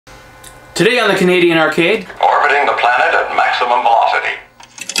Today on the Canadian Arcade, orbiting the planet at maximum velocity.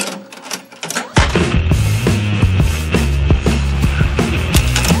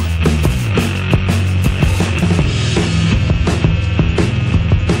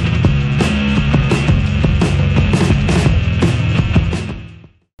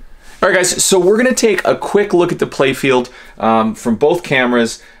 Alright guys, so we're going to take a quick look at the playfield from both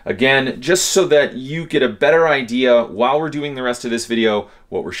cameras, again, just so that you get a better idea while we're doing the rest of this video,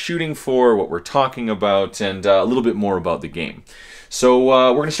 what we're shooting for, what we're talking about, and a little bit more about the game. So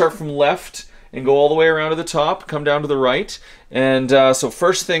we're going to start from left and go all the way around to the top, come down to the right, and so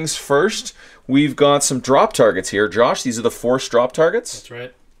first things first, we've got some drop targets here. Josh, these are the force drop targets? That's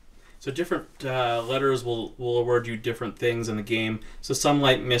right. So different letters will award you different things in the game. So some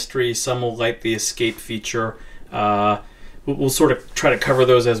like mystery, some will like the escape feature. We'll sort of try to cover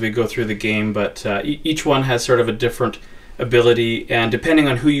those as we go through the game, but each one has sort of a different ability, and depending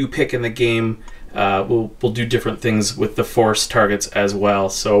on who you pick in the game, we'll do different things with the force targets as well.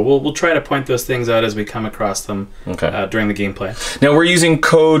 So we'll try to point those things out as we come across them during the gameplay. Now we're using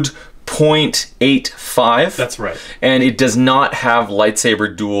code 0.85. That's right. And it does not have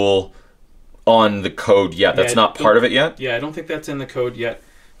lightsaber duel on the code yet. That's not part of it yet? Yeah, I don't think that's in the code yet.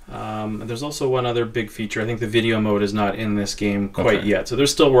 There's also one other big feature. I think the video mode is not in this game quite yet. So they're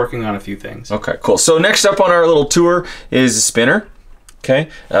still working on a few things. Okay, cool. So next up on our little tour is a spinner. Okay.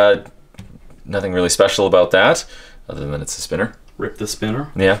 Nothing really special about that, other than it's a spinner. Rip the spinner.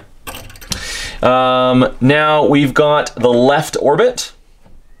 Yeah. Now we've got the left orbit.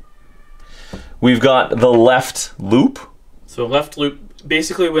 We've got the left loop. So left loop,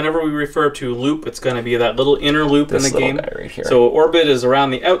 basically whenever we refer to loop, it's going to be that little inner loop in the game. Guy right here. So orbit is around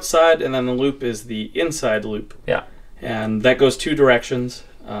the outside, and then the loop is the inside loop. Yeah. And that goes two directions.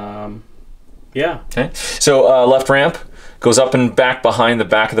 Yeah. Okay. So left ramp goes up and back behind the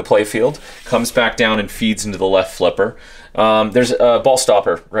back of the playfield, comes back down and feeds into the left flipper. There's a ball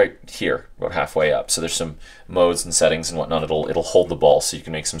stopper right here, about halfway up. So there's some modes and settings and whatnot. It'll hold the ball, so you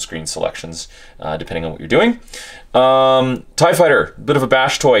can make some screen selections depending on what you're doing. TIE Fighter, bit of a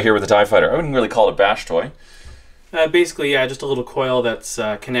bash toy here with the TIE Fighter. I wouldn't really call it a bash toy. Basically, yeah, just a little coil that's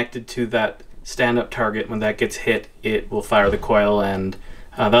connected to that stand-up target. When that gets hit, it will fire the coil, and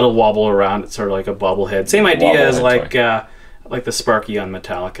that'll wobble around. It's sort of like a bobblehead. Same idea as like the Sparky on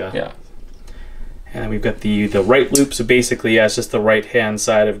Metallica. Yeah. And we've got the right loop, so basically, yeah, it's just the right-hand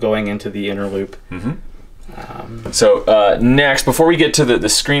side of going into the inner loop. So next, before we get to the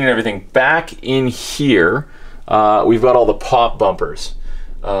screen and everything, back in here, we've got all the pop bumpers.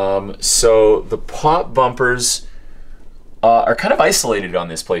 So the pop bumpers are kind of isolated on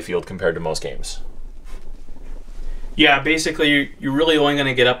this playfield compared to most games. Yeah, basically, you're really only going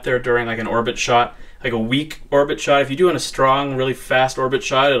to get up there during like an orbit shot. Like a weak orbit shot. If you're doing a strong, really fast orbit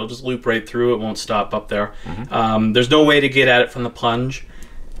shot, it'll just loop right through. It won't stop up there. There's no way to get at it from the plunge.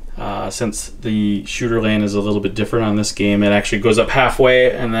 Since the shooter lane is a little bit different on this game, it actually goes up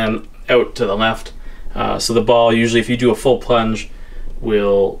halfway and then out to the left. So the ball, usually if you do a full plunge,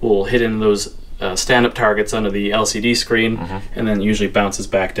 will hit in those stand-up targets under the LCD screen, and then usually bounces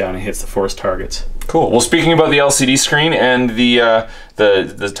back down and hits the force targets. Cool. Well, speaking about the LCD screen and the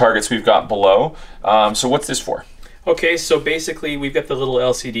targets we've got below, so what's this for? Okay, so basically we've got the little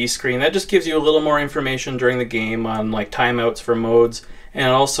LCD screen. That just gives you a little more information during the game on like timeouts for modes, and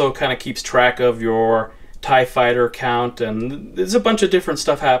it also kind of keeps track of your TIE Fighter count, and there's a bunch of different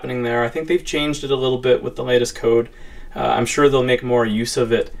stuff happening there. I think they've changed it a little bit with the latest code. I'm sure they'll make more use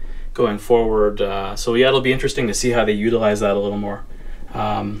of it going forward. So yeah, it'll be interesting to see how they utilize that a little more.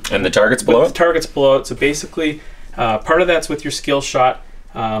 And the targets below it? The targets below it. So basically, part of that's with your skill shot.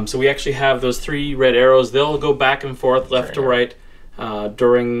 So we actually have those three red arrows. They'll go back and forth, left to right,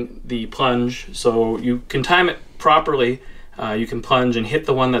 during the plunge. So you can time it properly. You can plunge and hit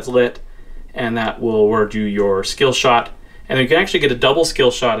the one that's lit, and that will award you your skill shot. And you can actually get a double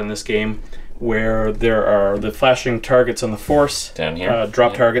skill shot in this game, where there are the flashing targets on the force down here,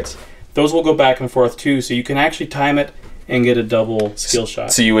 drop targets. Those will go back and forth too, so you can actually time it and get a double skill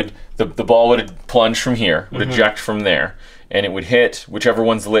shot. So you would the ball would plunge from here, would eject from there, and it would hit whichever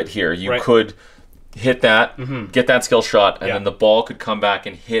one's lit here. You could hit that, get that skill shot, and then the ball could come back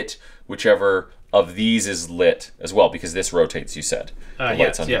and hit whichever of these is lit as well, because this rotates, you said.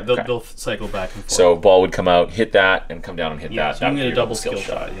 They'll cycle back and forth. So ball would come out, hit that, and come down and hit that. So you can get a double skill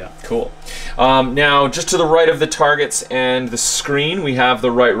shot. Yeah. Cool. Now, just to the right of the targets and the screen, we have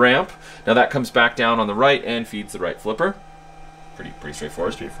the right ramp. Now that comes back down on the right and feeds the right flipper. Pretty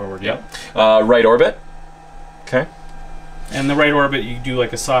straightforward. Straightforward, yeah. Right orbit. Okay. And the right orbit, you do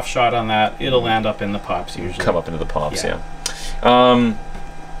like a soft shot on that, it'll land up in the pops usually. Come up into the pops, yeah.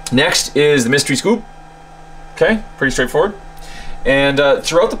 Next is the mystery scoop. Okay, pretty straightforward. And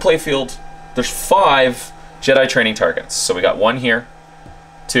throughout the playfield, there's 5 Jedi training targets. So we got 1 here,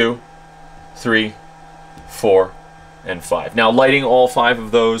 2, 3, 4, and 5. Now lighting all 5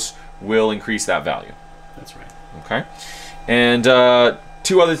 of those will increase that value. That's right. Okay. And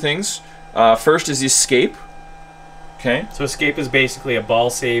 2 other things. First is the escape. Okay. So escape is basically a ball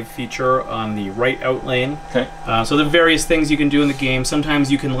save feature on the right out lane. Okay. So there are various things you can do in the game.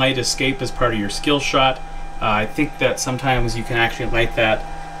 Sometimes you can light escape as part of your skill shot. I think that sometimes you can actually light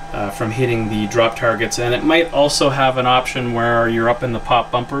that from hitting the drop targets, and it might also have an option where you're up in the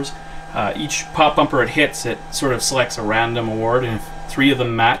pop bumpers. Each pop bumper it hits, it sort of selects a random award, and if 3 of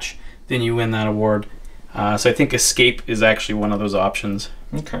them match, then you win that award. So I think escape is actually one of those options.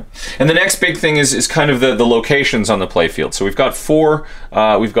 Okay. And the next big thing is kind of the locations on the playfield. So we've got 4.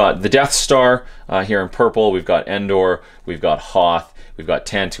 We've got the Death Star here in purple. We've got Endor. We've got Hoth. We've got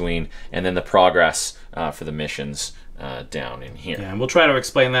Tatooine. And then the progress for the missions down in here. Yeah, and we'll try to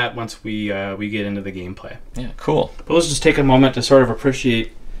explain that once we get into the gameplay. Yeah, cool. But let's just take a moment to sort of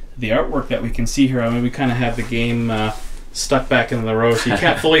appreciate the artwork that we can see here. I mean, we kind of have the game stuck back into the row, so you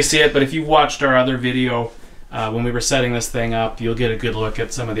can't fully see it, but if you watched our other video when we were setting this thing up, you'll get a good look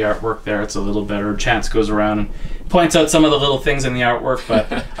at some of the artwork there. It's a little better. Chance goes around and points out some of the little things in the artwork,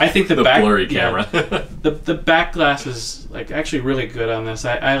 but I think the back blurry camera. Yeah, the back glass is like actually really good on this.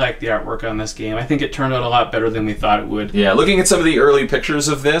 I like the artwork on this game. I think it turned out a lot better than we thought it would. Yeah, looking at some of the early pictures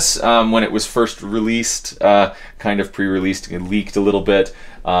of this when it was first released, kind of pre-released and leaked a little bit.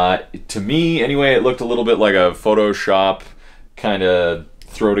 To me, anyway, it looked a little bit like a Photoshop kind of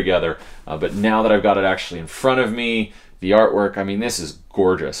throw together. But now that I've got it actually in front of me, the artwork, I mean, this is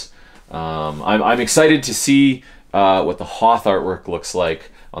gorgeous. I'm excited to see what the Hoth artwork looks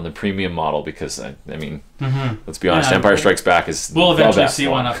like on the premium model, because, I mean, let's be honest, Empire Strikes Back is we'll the eventually best see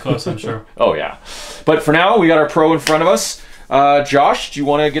one up close, I'm sure. Oh, yeah. But for now, we got our pro in front of us. Josh, do you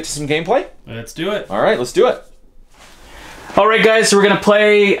want to get to some gameplay? Let's do it. All right, let's do it. All right, guys, so we're going to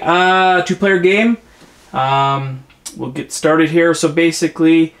play a 2-player game. We'll get started here. So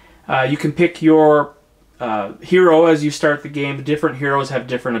basically, you can pick your hero as you start the game. The different heroes have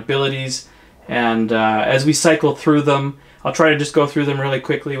different abilities, and as we cycle through them, I'll try to just go through them really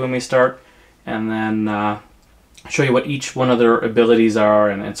quickly when we start, and then show you what each one of their abilities are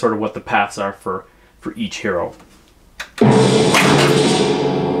and sort of what the paths are for each hero.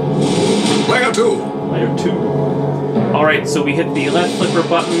 Player 2. Player 2. All right, so we hit the left flipper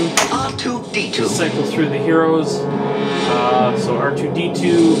button. R2-D2. Cycle through the heroes. So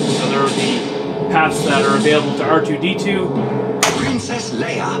R2-D2, so there are the paths that are available to R2-D2. Princess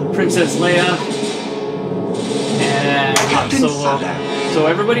Leia. Princess Leia. And Captain Solo. Sullivan. So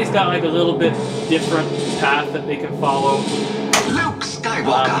everybody's got like a little bit different path that they can follow. Luke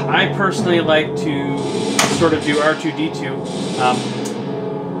Skywalker. I personally like to sort of do R2-D2.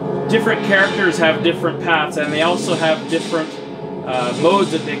 Different characters have different paths, and they also have different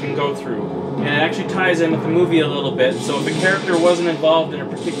modes that they can go through. And it actually ties in with the movie a little bit. So if a character wasn't involved in a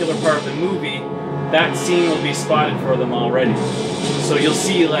particular part of the movie, that scene will be spotted for them already. So you'll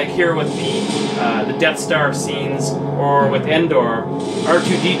see, like here with the Death Star scenes, or with Endor,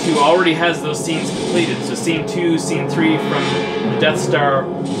 R2-D2 already has those scenes completed. So scene 2, scene 3 from the Death Star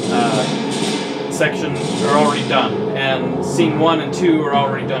section are already done, and scene 1 and 2 are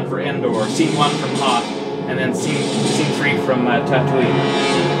already done for Endor. Scene 1 from Hoth, and then scene 3 from Tatooine.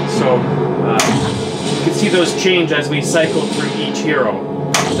 So you can see those change as we cycle through each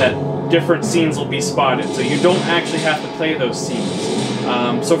hero, that different scenes will be spotted. So you don't actually have to play those scenes.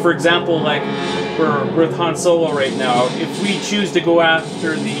 So for example, like we're with Han Solo right now, if we choose to go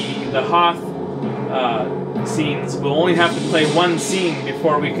after the Hoth scenes, we'll only have to play one scene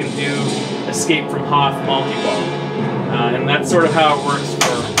before we can do Escape from Hoth multi-ball. And that's sort of how it works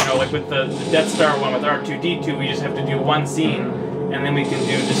for, like with the Death Star one with R2-D2, we just have to do one scene, and then we can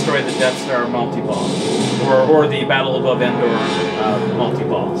do Destroy the Death Star multi-ball, or the Battle Above Endor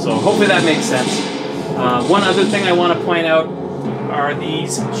multi-ball. So hopefully that makes sense. One other thing I want to point out are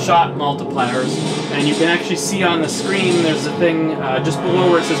these shot multipliers, and you can actually see on the screen there's a thing just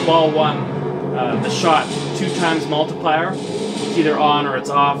below where it says ball 1, the shot 2 times multiplier. It's either on or it's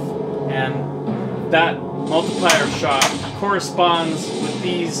off, and that multiplier shot corresponds with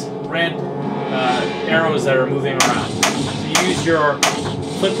these red arrows that are moving around. So you use your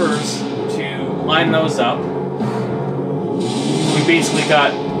flippers to line those up. We basically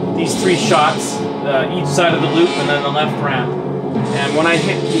got these 3 shots, each side of the loop and then the left ramp. And when I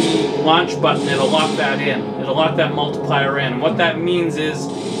hit the launch button, it'll lock that in. It'll lock that multiplier in. And what that means is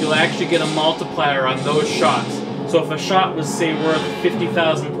you'll actually get a multiplier on those shots. So if a shot was, say, worth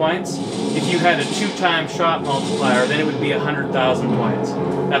 50,000 points, if you had a 2-time shot multiplier, then it would be 100,000 points.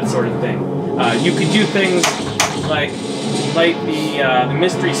 That sort of thing. You could do things like the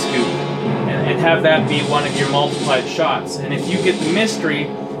mystery scoop and have that be one of your multiplied shots. And if you get the mystery,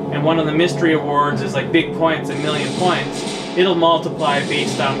 and one of the mystery awards is like big points, 1,000,000 points, it'll multiply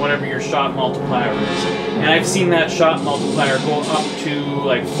based on whatever your shot multiplier is. And I've seen that shot multiplier go up to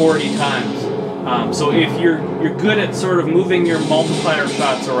like 40 times. So if you're good at sort of moving your multiplier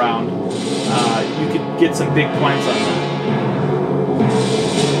shots around, you could get some big points on that.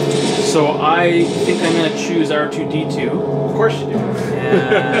 So I think I'm going to choose R2-D2. Of course you do.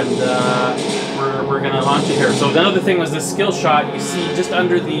 And we're going to launch it here. So another thing was the skill shot. You see just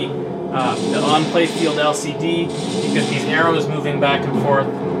under the on playfield LCD, you get these arrows moving back and forth.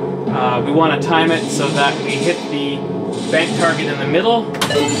 We want to time it so that we hit the bank target in the middle.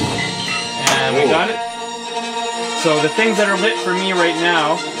 And we got it. So the things that are lit for me right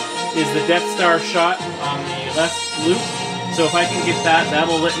now is the Death Star shot on the left loop. So if I can get that,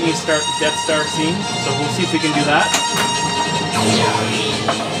 that'll let me start the Death Star scene. So we'll see if we can do that.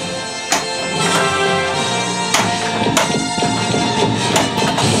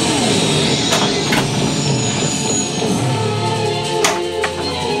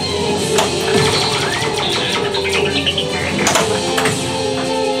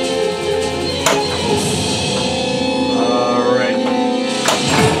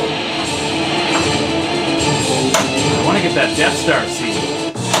 That Death Star scene.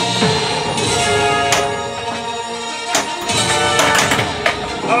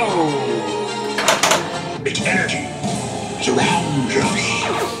 Oh! Its energy surrounds us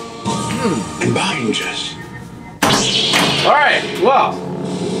and binds us. Alright, well.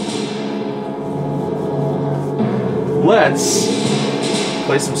 Let's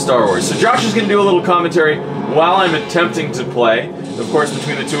play some Star Wars. So Josh is going to do a little commentary while I'm attempting to play. Of course,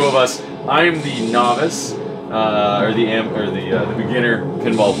 between the two of us, I'm the novice. Or the beginner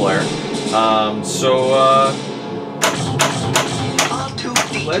pinball player.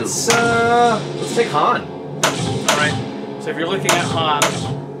 Let's take Han. All right. So if you're looking at Han,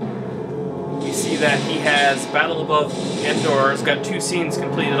 you see that he has Battle Above Endor. It's got 2 scenes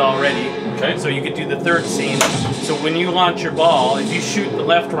completed already. Okay. So you could do the 3rd scene. So when you launch your ball, if you shoot the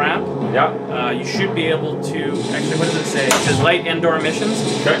left ramp, you should be able to. Actually, what does it say? It says light Endor missions.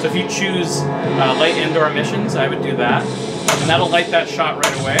 Okay. So if you choose light Endor missions, I would do that, and that'll light that shot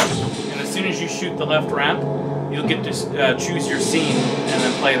right away. And as soon as you shoot the left ramp, you'll get to choose your scene and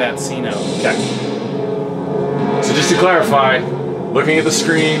then play that scene out. Okay. So just to clarify, looking at the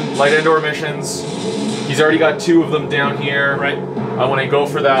screen, light Endor missions. He's already got 2 of them down here. Right. I want to go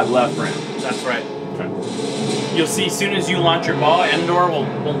for that left ramp. That's right. Okay. You'll see as soon as you launch your ball, Endor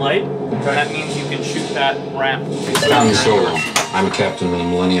will light. Okay. That means you can shoot that ramp. I'm Sullivan. I'm a captain of the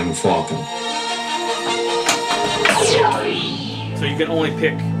Millennium Falcon. So you can only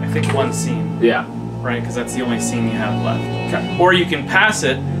pick, I think, 1 scene. Yeah. Right, because that's the only scene you have left. Okay. Or you can pass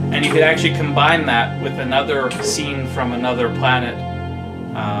it, and you could actually combine that with another scene from another planet,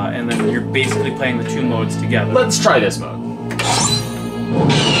 and then you're basically playing the 2 modes together. Let's try this mode.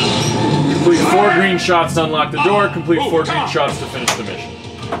 Complete 4 green shots to unlock the door, complete 4 green shots to finish the mission.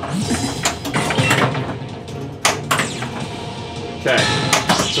 Okay,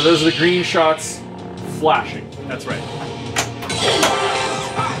 so those are the green shots flashing. That's right.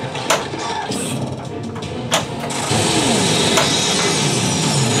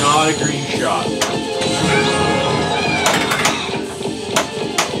 Not a green shot.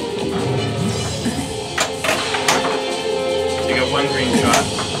 You got 1 green shot.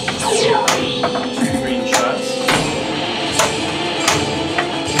 2 green shots.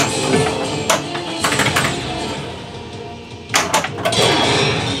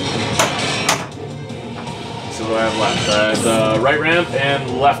 So what do I have left? The right ramp and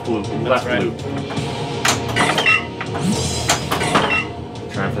left loop. That's right. Loop.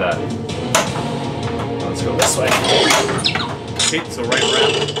 Trying for that. Let's go this way. Okay, so right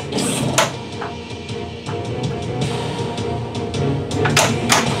ramp.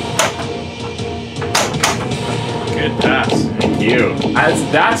 Good pass. Thank you.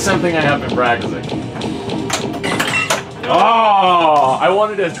 That's something I have been practicing. Oh, I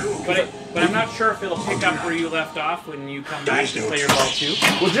wanted to. But I'm not sure if it'll pick up where you left off when you come back to play your ball 2.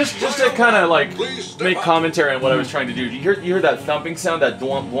 Well, just to kind of like make commentary on what I was trying to do. You hear that thumping sound? That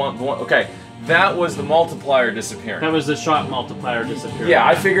dwomp, dwomp, dwomp. Okay, that was the multiplier disappearing. That was the shot multiplier disappearing. Yeah,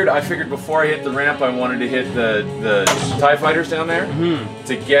 I figured before I hit the ramp, I wanted to hit the TIE fighters down there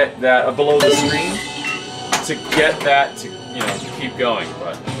to get that below the screen, to get that to keep going,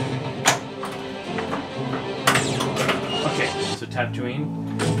 but. Tatooine.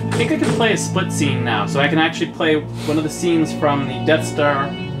 I think I can play a split scene now, so I can actually play one of the scenes from the Death Star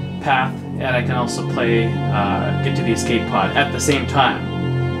path, and I can also play get to the escape pod at the same time.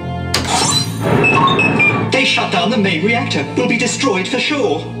 They shut down the main reactor. We'll be destroyed for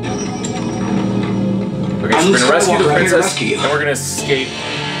sure. Okay, so we're gonna rescue the princess, and we're gonna escape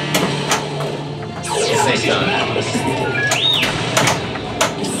at the same time.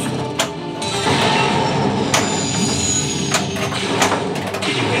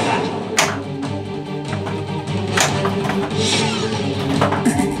 Did you hear that?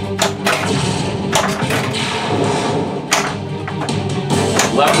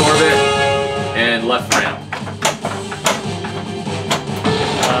 Left orbit and left ramp.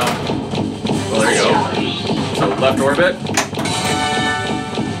 Well, there you go. So left orbit.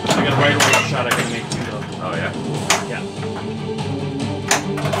 I got a right orbit shot I can make too, though. Oh yeah. Yeah.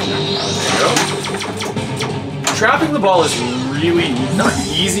 There you go. Trapping the ball is really not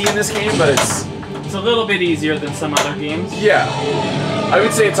easy in this game, but it's a little bit easier than some other games. Yeah, I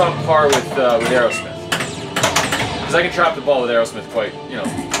would say it's on par with Aerosmith, because I can trap the ball with Aerosmith quite,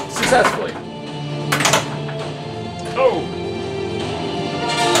 successfully. Oh!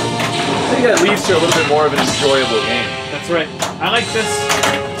 I think that leads to a little bit more of an enjoyable game. That's right. I like this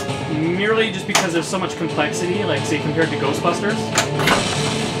merely just because there's so much complexity, like say compared to Ghostbusters.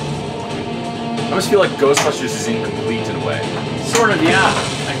 I always feel like Ghostbusters is incomplete in a way. Sort of, yeah.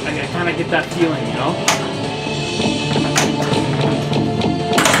 I kind of get that feeling, you know?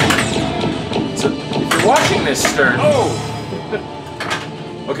 So, if you're watching this, Stern... Oh!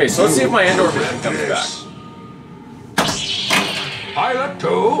 Okay, so let's see if my end orbition comes back. Pilot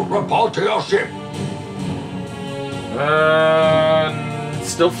 2, report to your ship.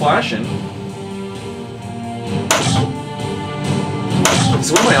 Still flashing.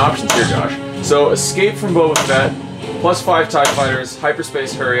 So what are my options here, Josh? So, escape from Boba Fett, +5 TIE Fighters,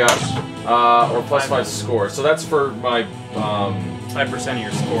 hyperspace hurry up, or +5 score. So that's for my 5% of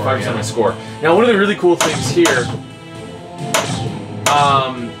your score. 5% of my score. Now, one of the really cool things here,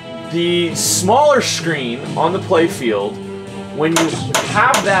 the smaller screen on the playfield, when you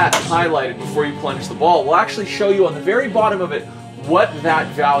have that highlighted before you plunge the ball, will actually show you on the very bottom of it what that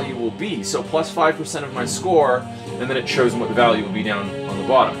value will be. So +5% of my score, and then it shows what the value will be down on the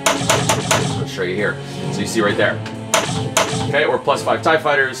bottom. I'll show you here. So you see right there. Okay, or +5 TIE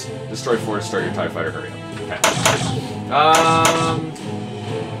Fighters, destroy 4 to start your TIE Fighter, hurry up. Okay.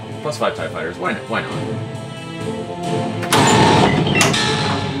 +5 TIE Fighters, why not? Why not?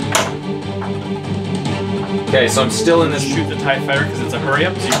 Okay, so I'm still in this. Shoot the TIE Fighter because it's a hurry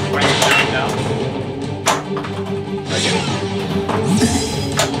up, so you can find it shooting down. I get it.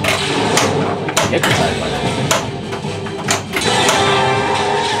 Hit the TIE Fighter.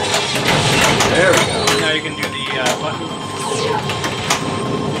 There we go. Now you can do the button.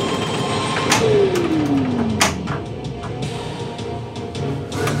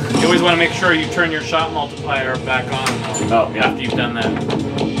 You always want to make sure you turn your shot multiplier back on Oh, yeah. after you've done that.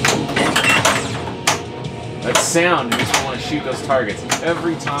 That sound makes me want to shoot those targets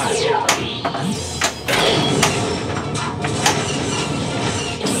every time.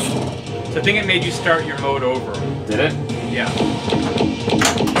 So I think it made you start your mode over. Did it? Yeah.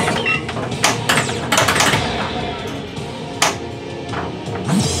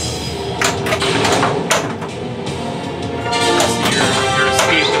 Your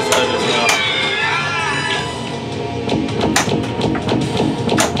escape is lit as well.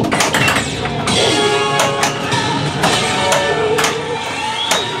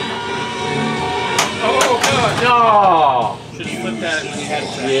 No! Should have flipped that when you had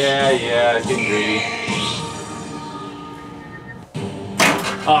that. Yeah, getting greedy.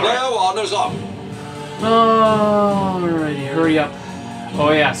 Alright. Honor's up. Alrighty, hurry up.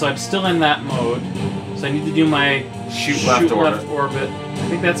 Oh yeah, so I'm still in that mode. So I need to do my Shoot left orbit. I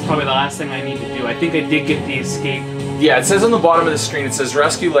think that's probably the last thing I need to do. I think I did get the escape. Yeah, it says on the bottom of the screen, it says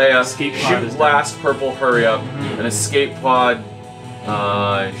rescue Leia, Escape pod is shoot last purple, hurry up, an escape pod,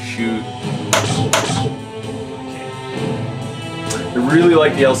 shoot. I really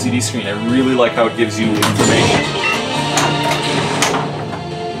like the LCD screen. I really like how it gives you information.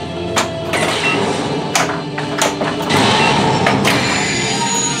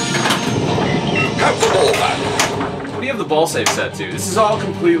 Have the ball back. What do you have the ball save set to? This is all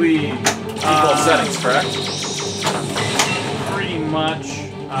completely default settings, correct? Pretty much.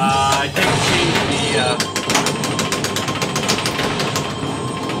 I did change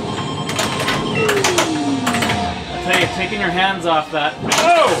Hey, taking your hands off that.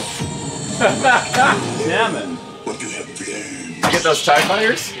 Oh! Damn it. What do you have planned? You get those TIE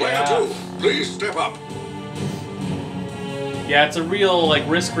Fighters? Player 2, please step up. Yeah, it's a real like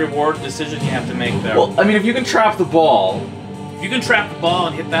risk-reward decision you have to make there. Well, I mean, if you can trap the ball, if you can trap the ball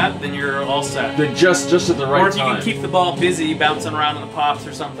and hit that, then you're all set. then just at the right time. Or if you can keep the ball busy, bouncing around in the pops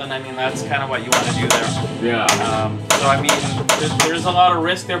or something, I mean, that's kind of what you want to do there. Yeah. So, I mean, there's a lot of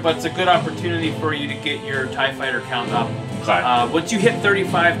risk there, but it's a good opportunity for you to get your TIE Fighter count up. Okay. Once you hit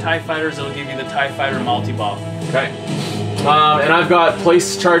 35 TIE Fighters, it'll give you the TIE Fighter multi-ball. Okay. And I've got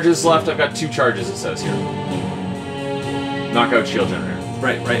place charges left. I've got 2 charges, it says here. Knockout shield generator.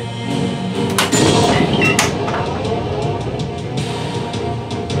 Right.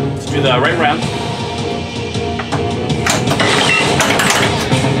 Let's do the right round.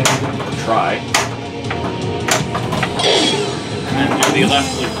 Try. And then do the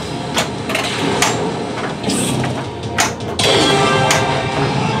left loop.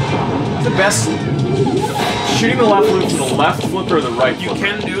 The best shooting the left loop from the left flip or the right flip? You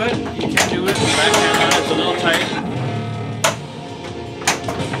can do it. You can do it. The backhand on it's a little tight.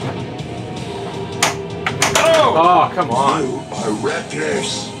 Oh, come on. You are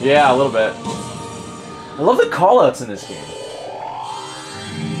reckless. Yeah, a little bit. I love the callouts in this game.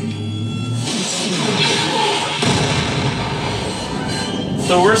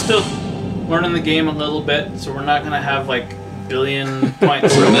 So we're still learning the game a little bit, so we're not going to have like billion point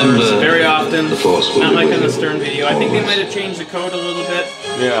scores very often. Not like in the Stern video. I think they might have changed the code a little bit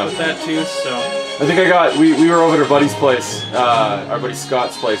with that too, so. I think we were over at our buddy's place, our buddy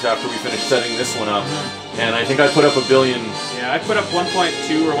Scott's place, after we finished setting this one up. And I think I put up 1 billion. Yeah, I put up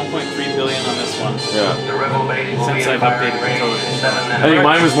 1.2 or 1.3 billion on this one. Yeah. Since I've updated the code. I think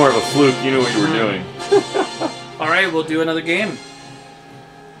mine was more of a fluke. You knew what you were doing. Alright, we'll do another game.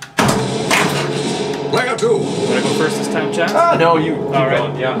 Player 2. Want to go first this time, Chad? No, you keep All right.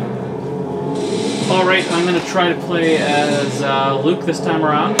 going. Yeah. Alright, I'm going to try to play as Luke this time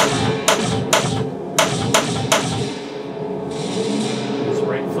around. This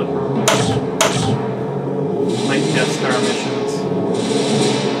right flipper. Light Death Star missions.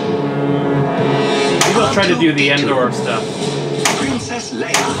 Maybe I'll try to do the Endor stuff. Princess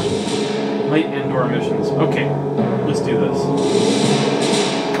Leia. Light Endor missions. Okay, let's do this.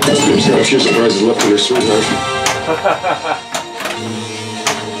 I'm sure surprises left in her sweetheart.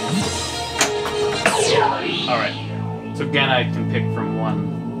 Alright. So again, I can pick from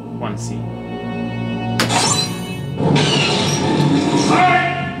one seat.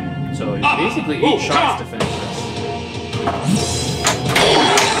 So basically 8 shots to finish this.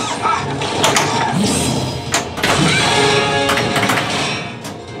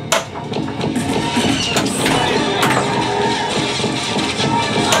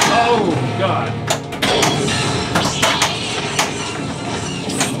 Oh God.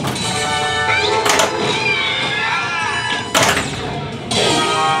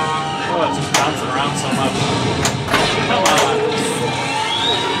 Oh, it's just bouncing around so much. Come on.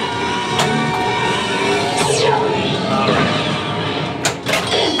 Alright.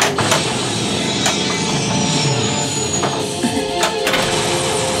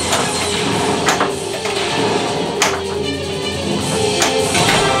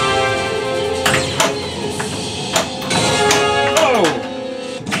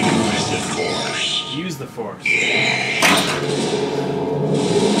 Use the Force.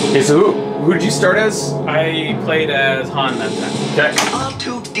 Okay, so who did you start as? I played as Han that time. Okay.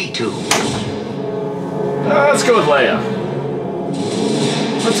 R2-D2. Let's go with Leia.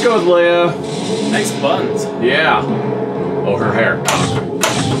 Let's go with Leia. Nice buns. Yeah. Oh, her hair.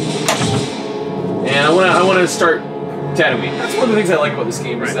 And I want to start Tatooine. That's one of the things I like about this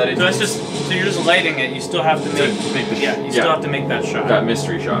game is that it. So that's just you're just lighting it. You still have to make the you still have to make that shot. That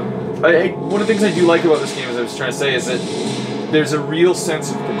mystery shot. One of the things I do like about this game, as I was trying to say, is that there's a real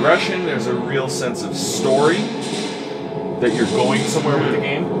sense of progression. There's a real sense of story. That you're going somewhere with the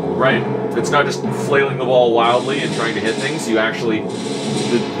game, right? It's not just flailing the ball wildly and trying to hit things. You actually,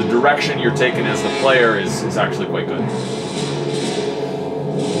 the direction you're taking as the player is actually quite good.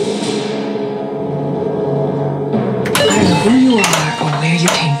 I know who you are or where you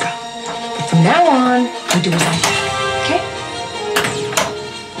came from. But from now on, you do as I say. Okay?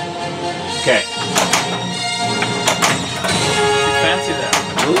 Okay. Fancy that.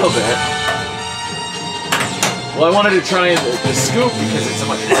 A little bit. Well, I wanted to try the scoop because it's a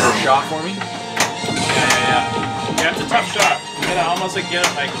much harder shot for me. Yeah, it's a tough shot. You gotta almost like get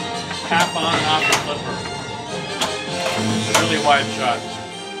it like half on and off the flipper. It's a really wide shot.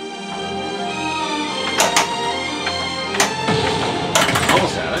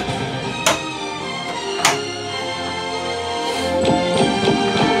 Almost had it.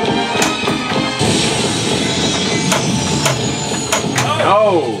 Oh!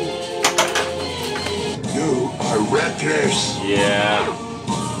 Oh! You are reckless.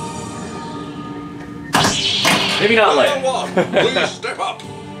 Maybe not Number Leia. one, please step up.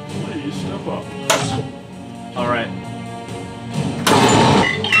 Please step up. All right.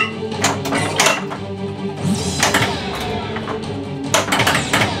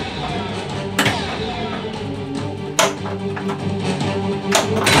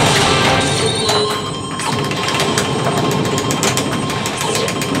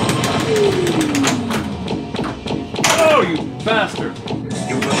 Oh, you bastard!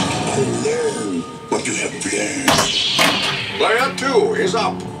 You must learn what you have learned. Player 2 is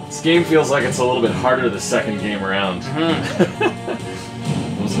up. This game feels like it's a little bit harder the second game around.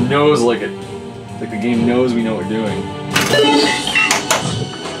 Almost knows like it, like the game knows we know what we're doing.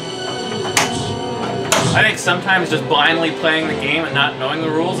 I think sometimes just blindly playing the game and not knowing the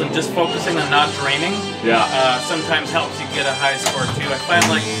rules and just focusing on not draining sometimes helps you get a high score too. I find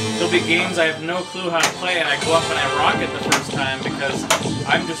like there'll be games I have no clue how to play and I go up and I rock it the first time because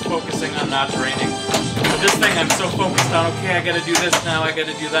I'm just focusing on not draining. But this thing I'm so focused on, okay, I gotta do this now, I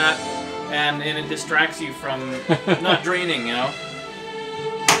gotta do that, and it distracts you from not draining, you know?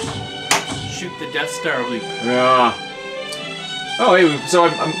 Shoot the Death Star loop. Yeah. Oh, hey, so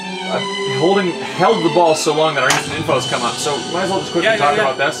I've held the ball so long that our instant info's come up, so might as well just quickly talk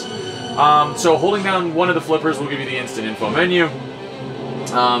about this. So holding down one of the flippers will give you the instant info menu.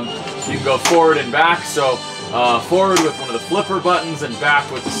 You can go forward and back, so forward with one of the flipper buttons and back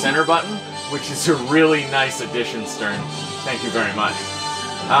with the center button, which is a really nice addition, Stern. Thank you very much.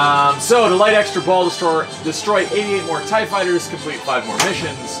 So to light extra ball, destroy 88 more TIE fighters, complete 5 more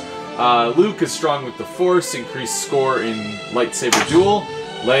missions. Luke is strong with the Force, increased score in lightsaber duel.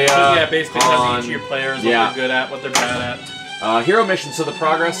 Leia, basically tells each of your players what they're good at, what they're bad at. Hero missions, so the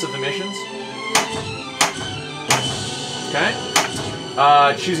progress of the missions. Okay.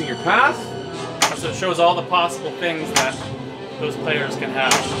 Choosing your path. So it shows all the possible things that those players can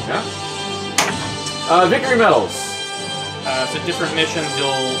have. Yeah. Victory medals. So different missions,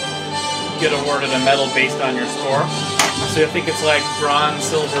 you'll get awarded a medal based on your score. So I think it's like bronze,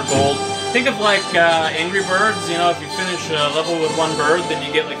 silver, gold. Think of like Angry Birds, you know, if you finish a level with 1 bird, then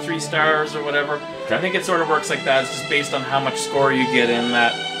you get like 3 stars or whatever. Okay. I think it sort of works like that. It's just based on how much score you get in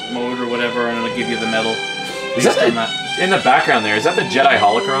that mode or whatever, and it'll give you the medal. Is that in the background there? Is that the Jedi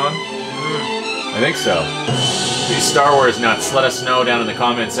holocron? I think so. These Star Wars nuts, let us know down in the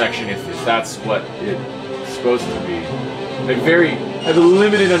comment section if that's what it's supposed to be. I have a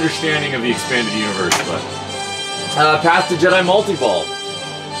limited understanding of the expanded universe, but... path to Jedi multi-ball.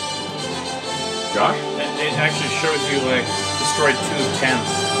 Josh? It actually shows you, like, destroyed 2 of 10.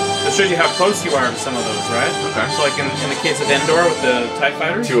 It shows you how close you are to some of those, right? Okay. So, like, in the case of Endor with the TIE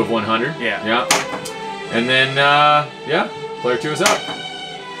fighters? 2 of 100. Yeah. Yeah. And then, player 2 is up.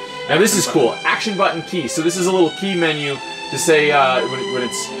 Now this is cool. Action button key. So this is a little key menu to say when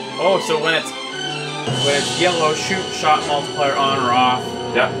it's... Oh, so when it's yellow, shoot shot multiplier on or off.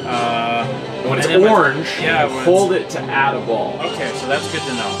 Yeah. When it's orange, hold it to add a ball. Okay, so that's good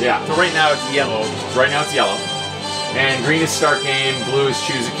to know. Yeah. So right now it's yellow. Right now it's yellow. And green is start game, blue is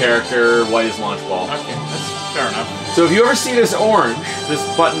choose a character, white is launch ball. Okay, that's fair enough. So if you ever see this orange, this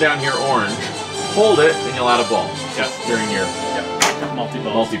button down here orange, hold it and you'll add a ball. Yes. During your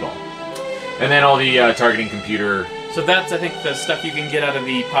multi-ball. Multi-ball. And then all the targeting computer. So that's, I think, the stuff you can get out of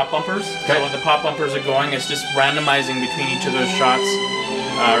the pop bumpers. Okay. So when the pop bumpers are going, it's just randomizing between each of those shots,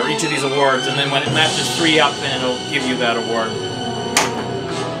 or each of these awards, and then when it matches 3 up, then it'll give you that award.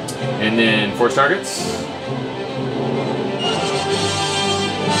 And then Force targets.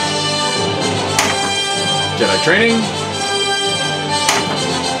 Jedi training.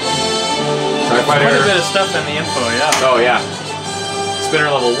 TIE fighter. Quite a bit of stuff in the info, yeah. Oh yeah. Spinner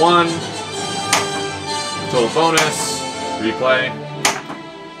level 1. Total bonus. Replay.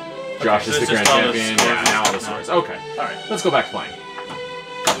 Josh is the grand champion. Yeah, now all the scores. Okay. Alright. Let's go back to playing.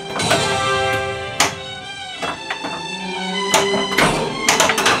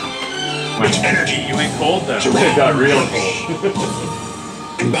 Much energy. You ain't cold though. It got real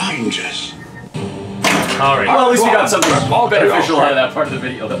cold. Combines us. Alright. Well, at least we got something beneficial out of that part of the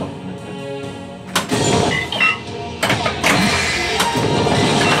video though.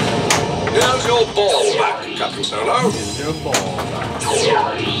 Here's your ball back, Captain Solo. Here's your ball back.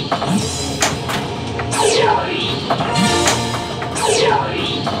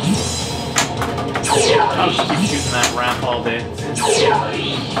 I'll just keep shooting that ramp all day.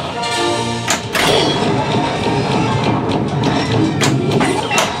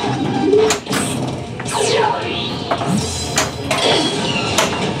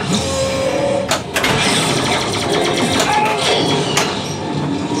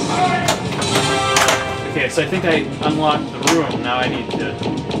 Okay, so I think I unlocked the room. Now I need to...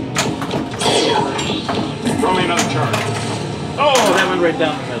 Throw me another Oh, that went right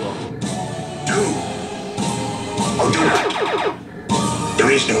down the middle. 2. Oh, do it.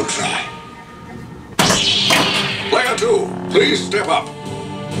 There is no try. Player 2, please step up.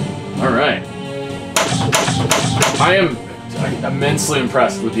 All right. I am immensely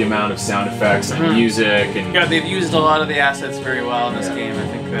impressed with the amount of sound effects and music and. Yeah, they've used a lot of the assets very well in this game. I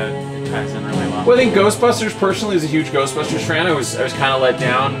think that it ties in really well. Well, I think Ghostbusters, personally, is a huge Ghostbusters fan. I was kind of let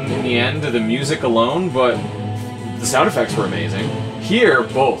down in the end of the music alone, but the sound effects were amazing. Here,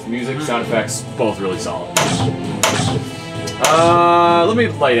 both music, sound effects, both really solid. Let me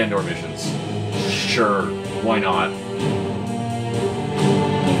light indoor missions. Sure, why not?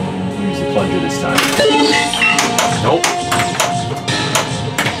 Use the plunger this time. Nope.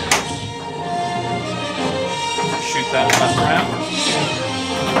 Shoot that left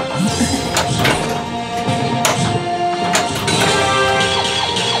ramp.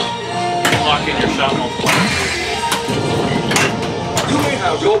 Lock in your shot multiplier. You may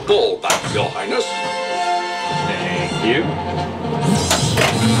have your ball back, Your Highness. Thank you.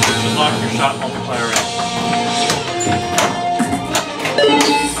 Just lock your shot multiplier in.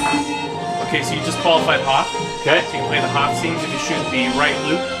 Okay, so you just qualified Hoth. Okay. So you can play the Hoth scenes if you shoot the right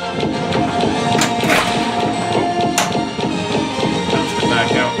loop. Bounce it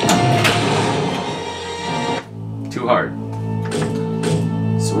back out. Too hard.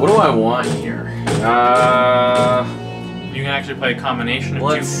 So what do I want here? You can actually play a combination of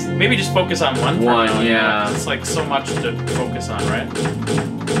Let's- two. Maybe just focus on one. for One, now, yeah. It's like so much to focus on, right?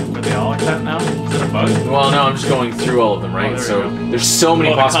 Are they all like that now? Is that a bug? Well, no, I'm just going through all of them, right? there So you go. there's so many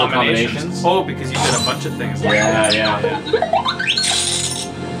Oh, the possible combinations. Oh, because you did a bunch of things. Like that. Yeah.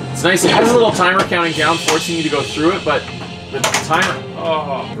 It's nice. It has a little timer counting down, forcing you to go through it, but the timer.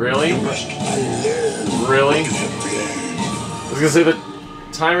 Oh, Really? Really? I was gonna say the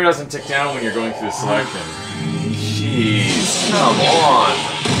timer doesn't tick down when you're going through the selection. Jeez, come on.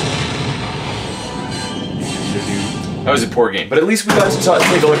 That was a poor game, but at least we got to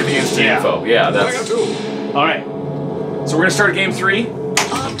take a look at the instant info. Yeah, Player that's. 2. all right. So we're gonna start game 3.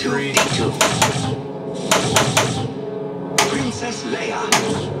 R2-D2. Princess Leia.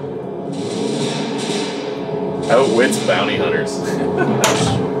 Outwits bounty hunters.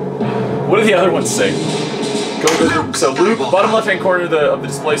 What do the other ones say? Go. So Luke, bottom left-hand corner of the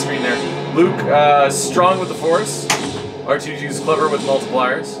display screen there. Luke, strong with the Force. R2 is clever with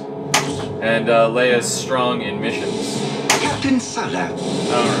multipliers, and Leia's strong in missions. Captain Solo.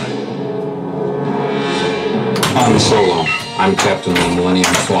 All right. Han Solo. I'm Captain of the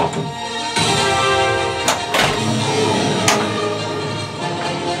Millennium Falcon.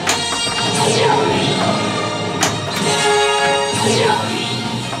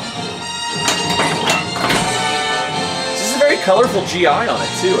 This is a very colorful GI on it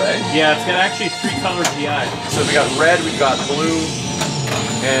too, eh? Yeah, it's got actually 3-color GI. So we got red, we've got blue,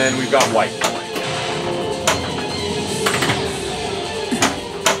 and we've got white.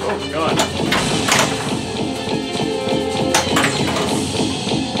 Oh God.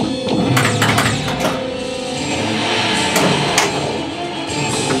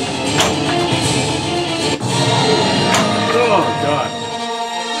 Oh God.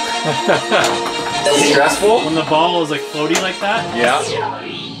 Stressful? When the ball is like floaty like that. Yeah.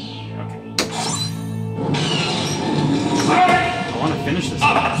 I want to finish this.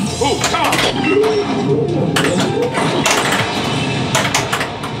 Oh, come on.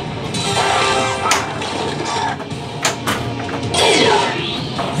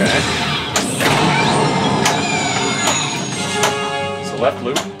 Okay. So left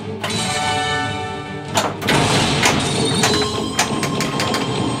loop.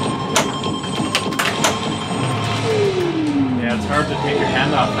 Yeah, it's hard to take your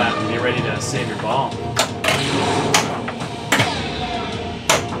hand off that and be ready to save your ball.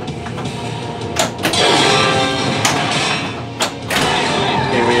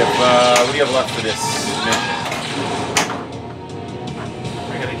 Okay, we have what do you have left for this mission?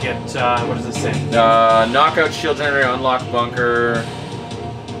 I gotta get, what does it say? Knockout shield generator, unlock bunker.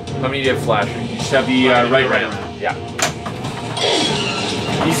 How many do you have flashing? You just have the right ramp. Yeah.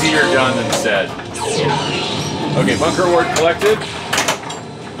 Easier done than said. Okay, bunker award collected.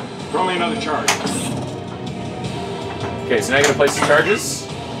 Throw me another charge. Okay, so now you gotta place the charges.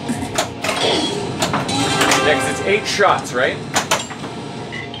 Next, it's 8 shots, right?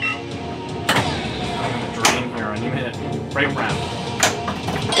 I'm gonna drain here on you. Hit it. Right ramp.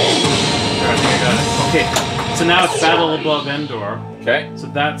 There, I think I got it. Okay, so now it's Battle Above Endor. Okay. So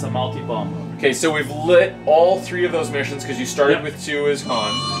that's a multi-ball mode. Okay, so we've lit all 3 of those missions because you started Yep. with 2 as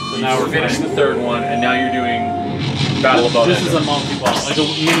Han. So now now we're we're finished the playing. 3rd one, and now you're doing Battle Above This is Endor. a multi-ball, like a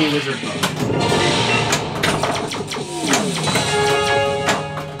mini wizard mode.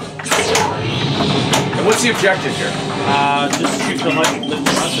 And what's the objective here? Just shoot the light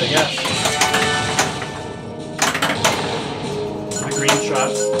shots, I guess. The green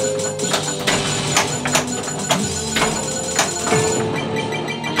shots.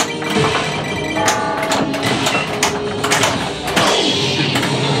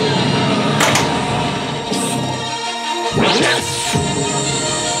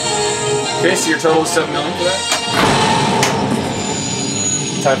 Okay, so your total is 7 million for that?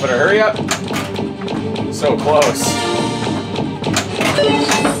 TIE Fighter, hurry up! So close.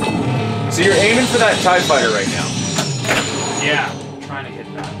 So you're aiming for that TIE Fighter right now? Yeah, I'm trying to hit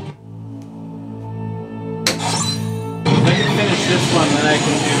that. If I can finish this one, then I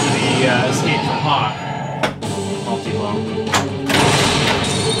can do the Escape from Hawk. Multi-blow.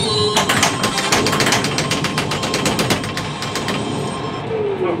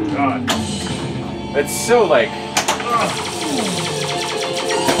 Oh god. It's so like...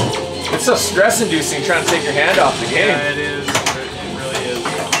 It's so stress-inducing trying to take your hand off the game. Yeah, it is. It really is.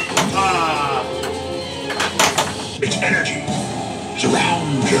 Ah! Its energy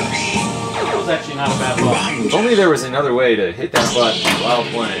surrounds us. That was actually not a bad blow. If only there was another way to hit that button while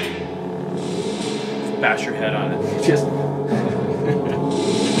playing. Bash your head on it. Just...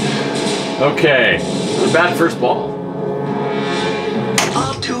 Okay. Bad first ball.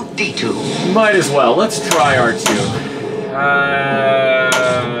 R2-D2. Might as well. Let's try R2.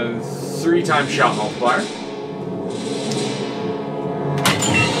 3-time shot multiplier.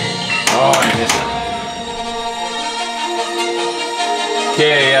 Oh, I missed it.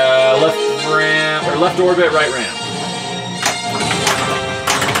 Okay, left ramp, or left orbit, right ramp.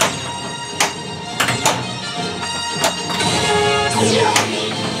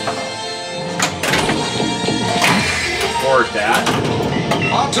 Or that.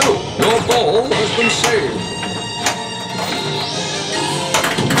 R2, your ball has been saved.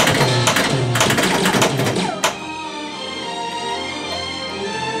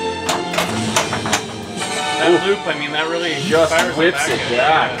 That loop, I mean, that really Just fires whips it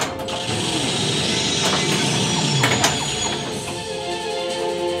back.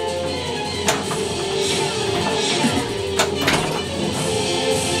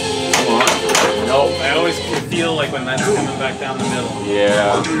 Come on. Nope. I always feel like when that's coming back down the middle.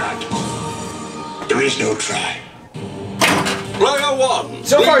 Yeah. Do not. There is no try. Player one.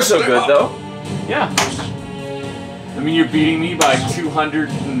 So far, so step good, up. though. Yeah. I mean, you're beating me by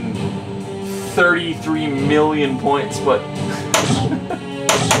 233 million points, but... Making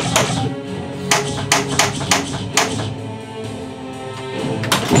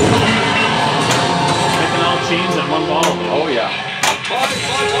all chains and one ball. Oh, yeah. TIE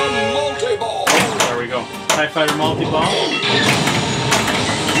Fighter multi-ball. There we go. TIE Fighter multi-ball.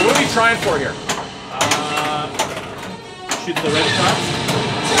 So what are we trying for here? Shoot the red shots.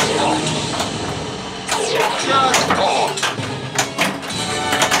 Jackpot.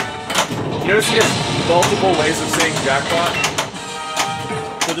 You notice he has multiple ways of saying jackpot?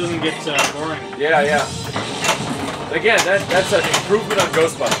 So it doesn't get boring. Yeah, yeah. Again, that's an improvement on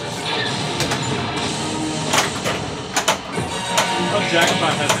Ghostbusters. Oh,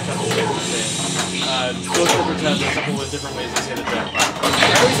 jackpot has a couple ways to say it. Ghostbusters has a couple of different ways to say the jackpot. I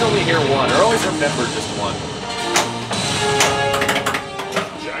always only hear one, or always remember just one.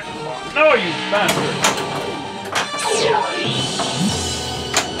 Jackpot. No, you bastard!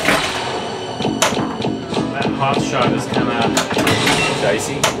 That hot shot is kind of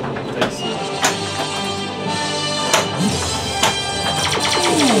Dicey. dicey.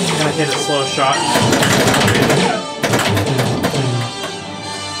 Gonna hit a slow shot.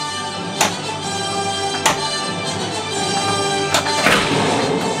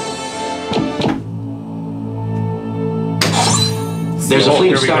 There's a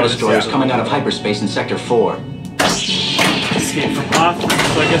fleet of Here we Star go, Destroyers yeah. coming out of hyperspace in Sector 4. Escape from Hoth. So I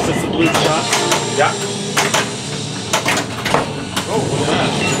guess that's the blue shot. Yeah. Oh, look at that.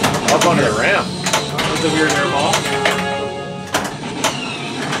 Up onto the ramp. That's a weird air ball.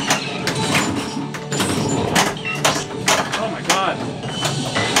 Oh my god.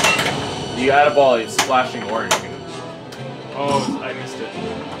 You add a ball, it's flashing orange. Oh, I missed it.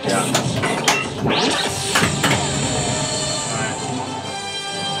 Yeah.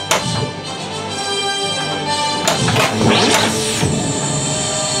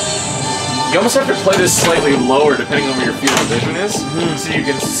 You almost have to play this slightly lower depending on where your field of vision is, so you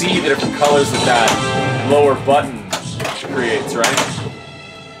can see the different colors that that lower button creates, right?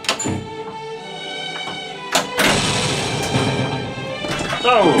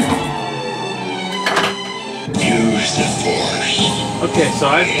 Oh! Use the force. Okay, so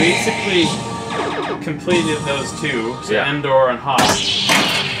I basically completed those two, so Yeah. Endor and Hoth.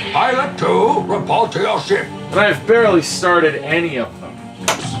 Pilot 2, report to your ship. And I've barely started any of them.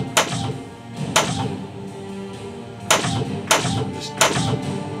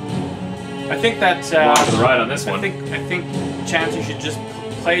 I think that Along for the ride on this I one. think Chance, you should just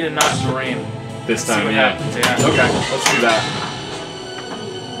play to not drain. This See time, what yeah. happens, yeah. Okay, let's do that.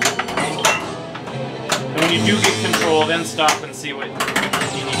 And when you do get control, then stop and see what you need to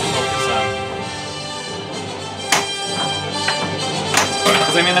focus on.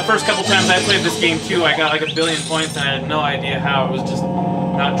 Because I mean, the first couple times I played this game too, I got like 1 billion points and I had no idea how. It was just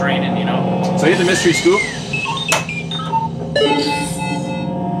not draining, you know. So hit the mystery scoop.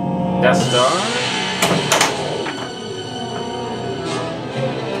 Death Star.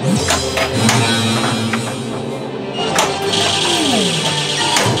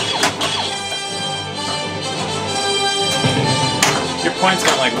 Your points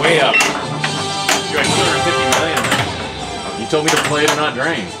got like way up. You're at 250 million now. You told me to play to not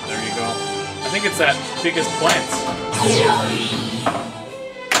drain. There you go. I think it's that biggest points.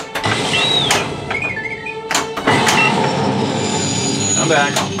 I'm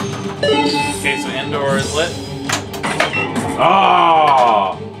back. Okay, so indoor is lit.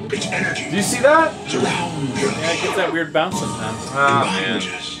 Oh! Its energy Do you see that? surrounds your Yeah, it gets that weird bounce sometimes. Oh, man.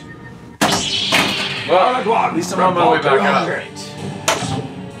 ranges. Well, at least I'm on my way back up.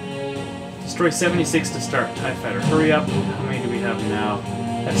 Destroy 76 to start TIE Fighter. Hurry up. How many do we have now?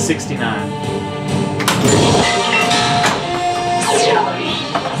 I have 69.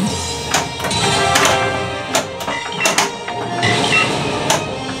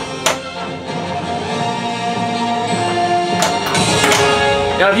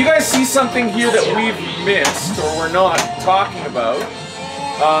 Now, if you guys see something here that we've missed or we're not talking about,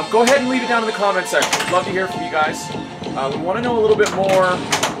 go ahead and leave it down in the comment section. We'd love to hear from you guys. We want to know a little bit more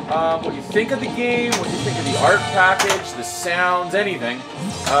what you think of the game, what you think of the art package, the sounds, anything.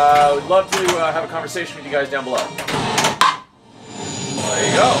 We'd love to have a conversation with you guys down below. There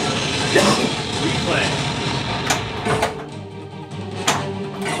you go. Replay.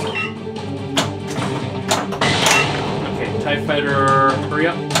 Okay, TIE Fighter, hurry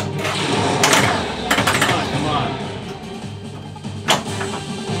up. Come on.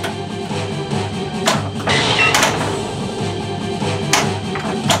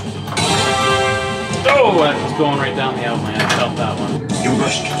 Oh, that was going right down the outline. I felt that one. You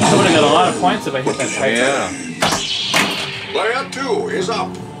must. I would have got a lot of points if I hit that TIE Fighter. Player 2 is up.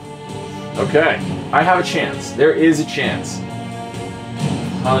 Okay. I have a chance. There is a chance.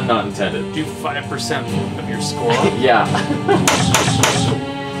 Pun not intended. Do 5% of your score. Yeah.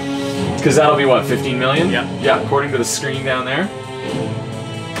 Because that'll be what, 15 million? Yeah. Yeah, according to the screen down there.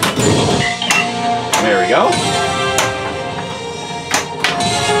 There we go.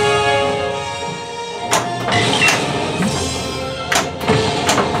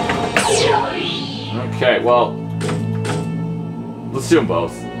 Okay, well, let's do them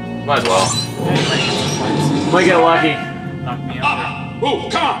both. Might as well. Might get lucky. Knock me out.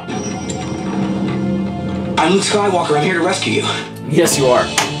 Move, come on. I'm Luke Skywalker. I'm here to rescue you. Yes, you are.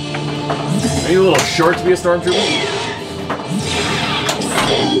 Are you a little short to be a stormtrooper?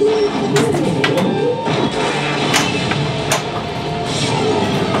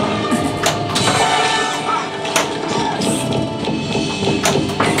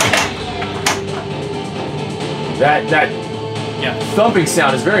 That Yeah. thumping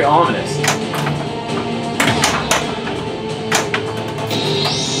sound is very ominous.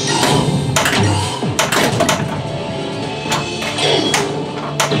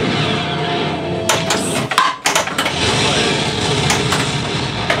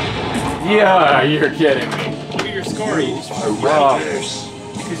 Yeah, you're kidding me. Look at your score. You just Wow.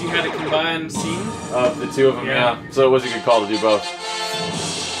 because you had a combined scene. Of the two of them, Yeah. yeah. So it was a good call to do both.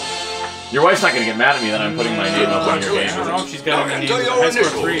 Your wife's not going to get mad at me that I'm putting my name up on your I game. don't know if she's got Now any enter names. your High score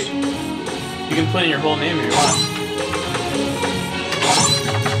initials. 3. You can put in your whole name if you want.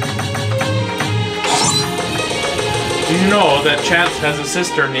 Do you know that Chance has a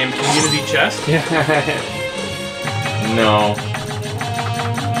sister named Community Chest? No.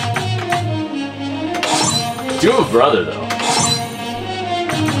 Do you have a brother, though? I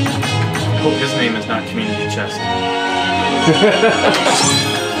hope his name is not Community Chest.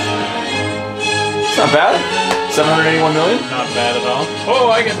 It's not bad. 781 million? Not bad at all.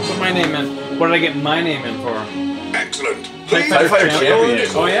 Oh, I get to put my name in. What did I get my name in for? Excellent. TIE Please Fighter enter champion. your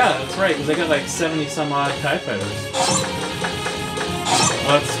initials. Oh yeah, that's right, because I got like 70 some odd TIE Fighters.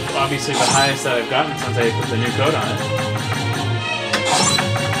 Well, that's obviously the highest that I've gotten since I put the new code on it.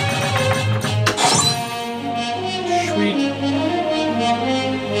 Sweet.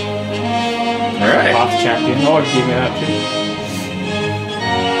 Alright. Box champion. Oh, it gave me that too.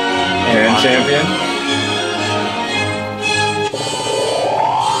 Pan champion.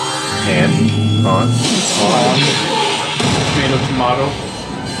 Pan. On. Tomato.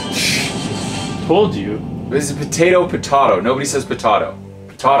 Told you. This is potato. Nobody says potato.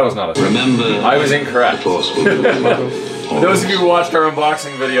 Potato's not a thing. Remember, I was incorrect. the Force will be with you. For those of you who watched our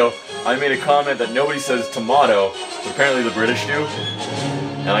unboxing video, I made a comment that nobody says tomato, but apparently the British do.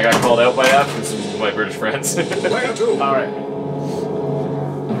 And I got called out by that from some of my British friends. Alright.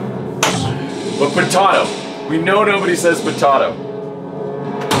 But potato. We know nobody says potato.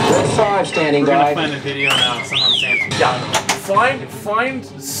 Red 5 standing We're by. gonna find a video now of someone saying potato. Yeah. Find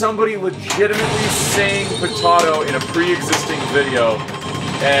somebody legitimately saying potato in a pre-existing video,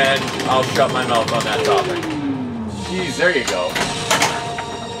 and I'll shut my mouth on that topic. Jeez, there you go.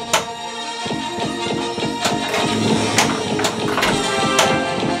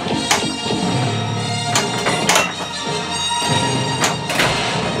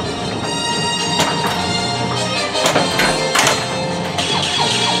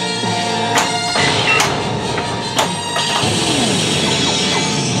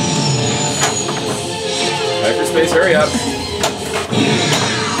 Hyperspace, hurry up.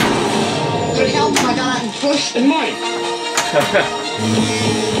 Good help, I got and push. And Mike.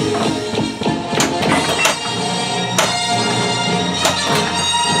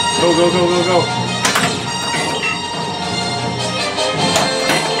 Go.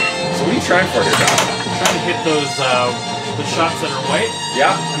 So what are you trying for here, Doc? I'm trying to hit those the shots that are white.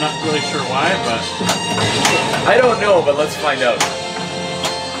 Yeah? I'm not really sure why, but I don't know, but let's find out.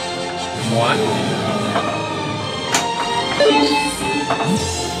 One.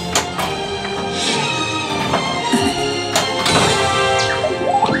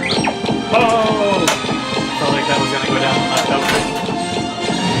 oh! Felt like that was gonna go down the left.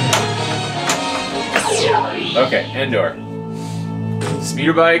 Okay, Endor.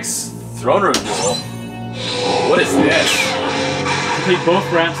 Speeder bikes, throne room duel. What is this? Complete both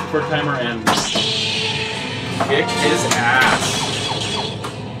ramps for timer and Kick his ass.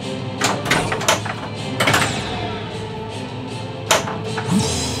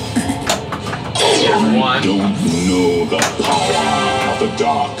 One. Don't know the power of the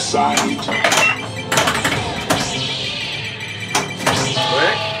dark side. Quick.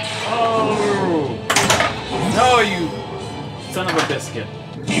 oh no, you son of a biscuit.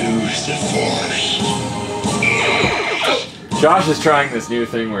 Use the Force. Josh is trying this new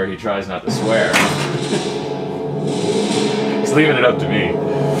thing where he tries not to swear. He's leaving it up to me.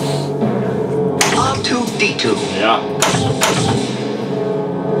 R2-D2. Yeah.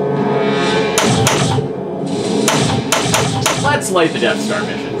 Let's light the Death Star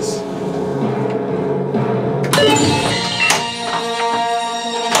missions.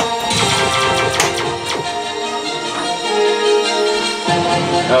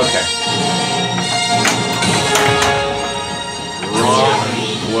 Okay. Wrong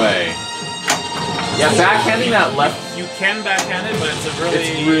way. Yeah, backhanding that left, You can backhand it, but it's a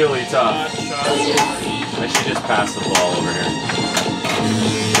it's really tough. odd shot. I should just pass the ball over here.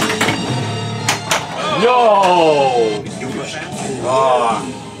 No! Ah,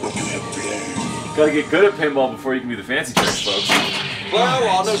 What you have planned. gotta get good at pinball before you can do the fancy tricks, folks. Well,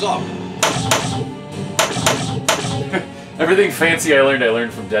 honors up. Everything fancy I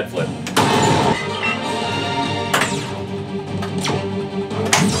learned from Dead Flip.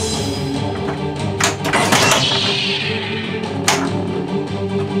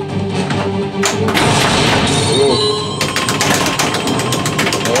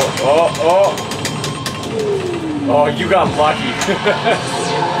 Oh, you got lucky.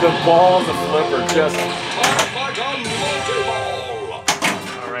 The ball and the flipper just...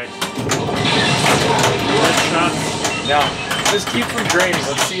 Alright. Red shots. Now, just keep from draining.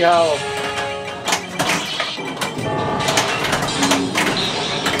 Let's see how...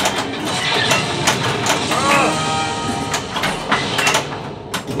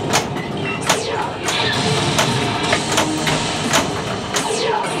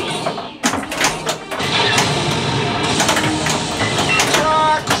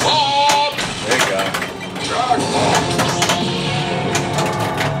 There you go.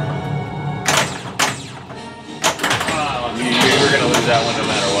 You were gonna lose that one no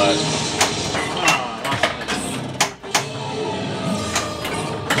matter what.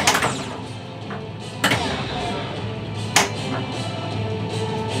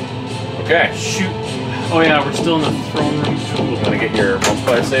 Okay. Shoot. Oh yeah, we're still in the throne room. You want to get your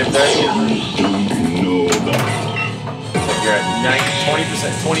multiplier saved there? Don't know the You're at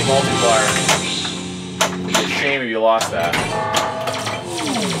 20%, 20 multiplier. It'd be a shame if you lost that.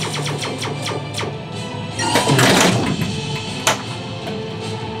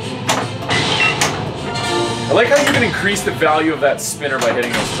 how you can increase the value of that spinner by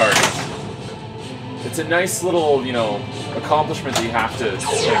hitting those targets. It's a nice little, you know, accomplishment that you have to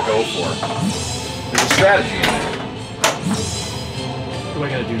kind of go for. There's a strategy in there. What do I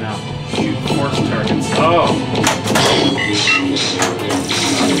gotta do now? Shoot force targets. Oh! Okay.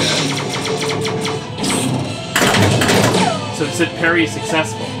 So it said parry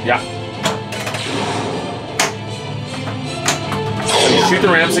successful. Yeah. So you shoot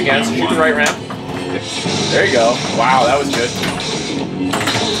the ramps again, so shoot the right ramp. There you go. Wow, that was good.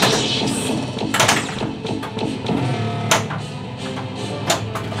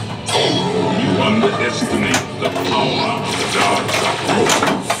 Underestimate the power of the dark side.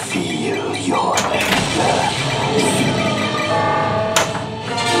 Feel your anger.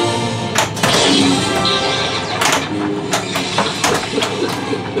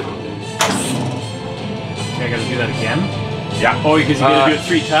 Okay, I gotta do that again? Yeah. Oh, because you gotta do it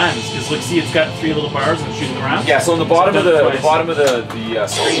 3 times. Because look, see, it's got 3 little bars and it's shooting around. Yeah. So on the bottom of the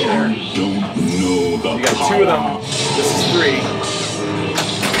screen there, Don't know the you got 2 of them. This is 3.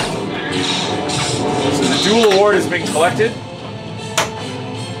 So the dual award has been collected.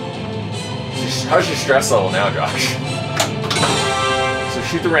 How's your stress level now, Josh? So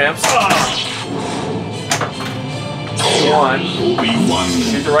shoot the ramps. One.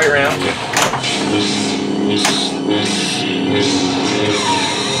 Shoot the right ramp.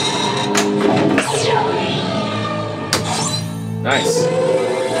 Nice.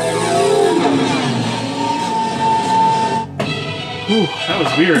 Whew, that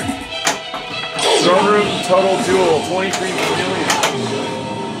was weird. Throne room total duel, 23 million.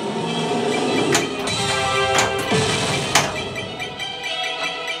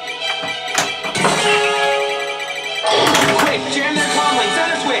 Quick, jam their comm link,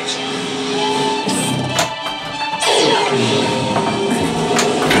 center switch.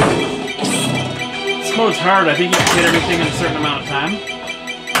 This mode's hard. I think you can hit everything in a certain amount of time. Or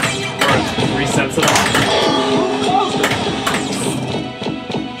it resets it all.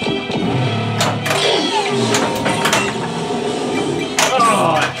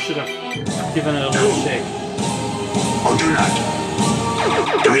 Oh, I should have given it a little shake. Or do not.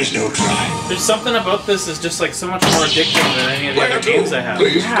 There is no try. There's something about this that's just like so much more addictive than any of the other games I have.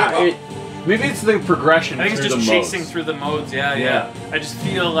 Yeah, maybe it's the progression. I think it's just chasing through the modes. Yeah. I just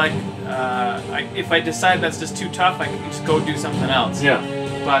feel like if I decide that's just too tough, I can just go do something else. Yeah.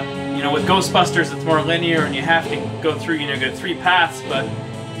 But you know, with Ghostbusters, it's more linear, and you have to go through. You know, get 3 paths, but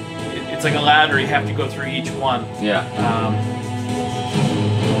it's like a ladder. You have to go through each one. Yeah.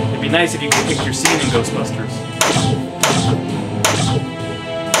 It'd be nice if you could pick your scene in Ghostbusters.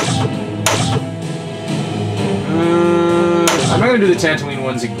 I'm not gonna do the Tantaline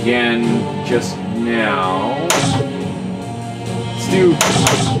ones again just now. Let's do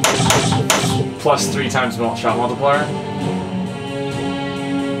plus 3 times shot multiplier.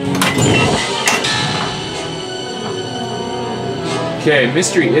 Okay,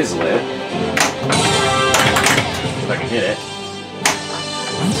 mystery is lit. If I can hit it.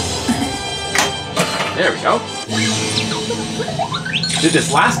 There we go. Did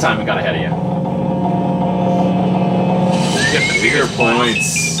this last time and got ahead of you. Get the bigger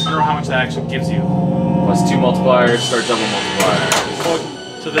points. I don't know how much that actually gives you. Plus 2 multipliers, start double multipliers. Oh,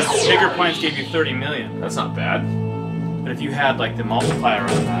 so the bigger points gave you 30 million. That's not bad. But if you had like the multiplier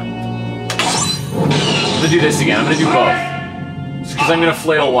on that. I'm gonna do this again. I'm gonna do both. Because I'm gonna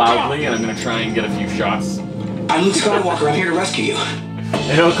flail wildly and I'm gonna try and get a few shots. I'm Luke Skywalker. I'm here to rescue you.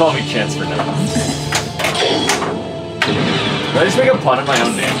 They don't call me Chance for nothing. Did I just make a pun on my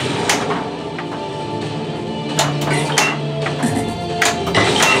own name?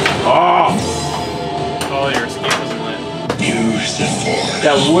 Oh! Oh, your escape wasn't lit. Use the force.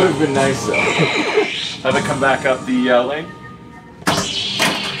 That would have been nice though. Have it come back up the lane?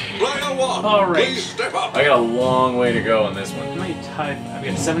 Player 1, Alright. please step up. I got a long way to go on this one. How many TIE... I've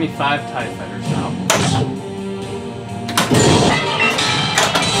got 75 TIE fighters now.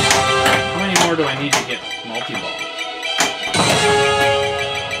 How many more do I need to get multi-ball?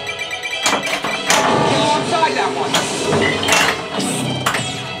 Alongside that one.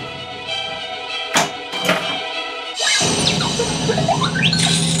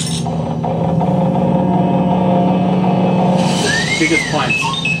 Biggest points.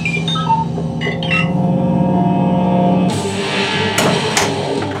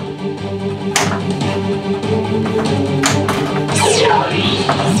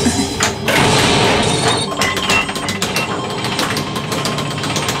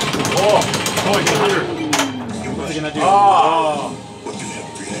 Oh! Oh, it's 100. What's it gonna do? Oh! What you have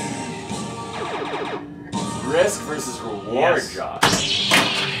planned. Risk versus reward, Yes. Josh.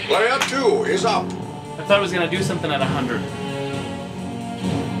 Player 2 is up. I I thought it was gonna do something at 100.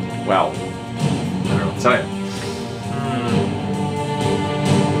 Well, I don't know what to tell you.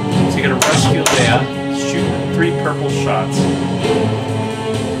 So you gotta rescue Leia, shoot 3 purple shots.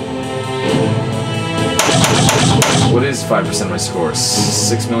 What is 5% of my score?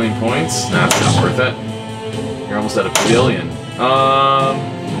 6 million points? Nah, it's not worth it. You're almost at $1 billion.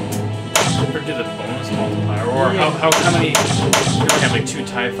 Or did a bonus multiplier, or how many? You only have like 2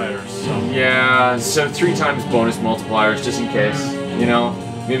 TIE fighters, so. Yeah, so 3 times bonus multipliers, just in case. You know,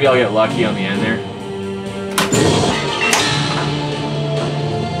 maybe I'll get lucky on the end there.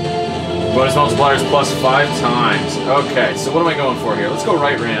 Bonus multipliers plus 5 times. Okay, so what am I going for here? Let's go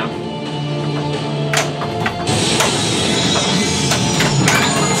right ramp.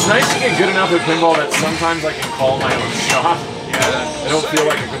 It's nice to get good enough at pinball that sometimes I can call my own shot. Yeah, I don't feel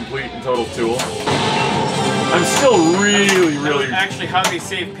like a complete and total tool. I'm still really... Actually, how they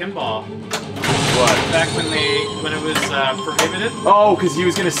save pinball. What? Back when it was prohibited. Oh, because he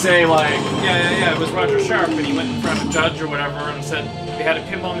was gonna say like... Yeah. It was Roger Sharp, and he went in front of a judge or whatever and said they had a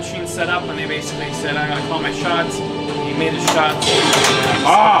pinball machine set up, and they basically said, "I'm gonna call my shots." He made his shots.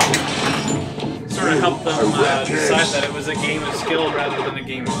 Sort of helped them decide that it was a game of skill rather than a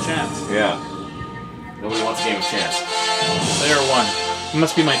game of chance. Yeah. Nobody wants a game of chance. Player 1. It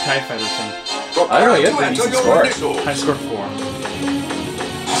must be my TIE Fighter thing. I don't know yet. But you score. I scored 4.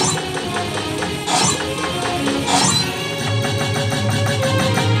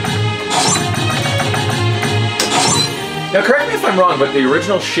 Now, correct me if I'm wrong, but the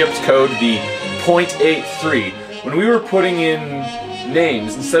original shipped code, the .83, when we were putting in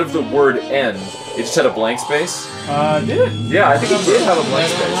names, instead of the word N, it just had a blank space. Did it? Yeah, I think it did have a blank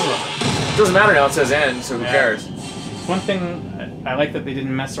space. It doesn't matter now, it says N, so who cares? One thing, I like that they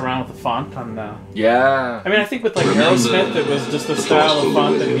didn't mess around with the font on the... Yeah. I mean, I think with like Aerosmith, it was just the style of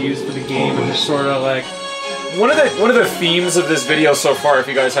font that we used for the game, and it's sort of like... One of the themes of this video so far, if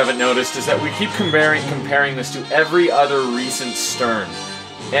you guys haven't noticed, is that we keep comparing this to every other recent Stern.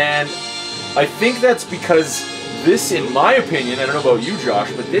 And I think that's because this, in my opinion, I don't know about you,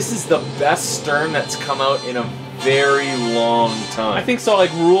 Josh, but this is the best Stern that's come out in a very long time. I think so,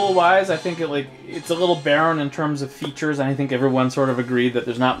 like, rule-wise, I think it's a little barren in terms of features, and I think everyone sort of agreed that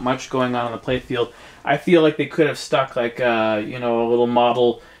there's not much going on the playfield. I feel like they could have stuck, like, you know, a little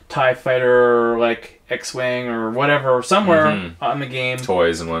model TIE Fighter, or like X-Wing or whatever, somewhere on the game.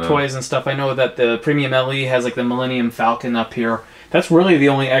 Toys and whatnot. Toys and stuff. I know that the Premium LE has like the Millennium Falcon up here. That's really the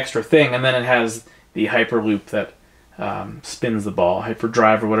only extra thing. And then it has the Hyperloop that spins the ball,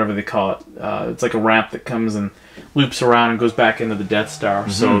 Hyperdrive or whatever they call it. It's like a ramp that comes and loops around and goes back into the Death Star.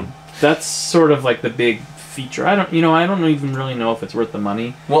 So that's sort of like the big feature. I don't even really know if it's worth the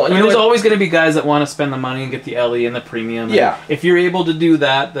money. Well, I mean, there's always going to be guys that want to spend the money and get the LE and the premium. Yeah. And if you're able to do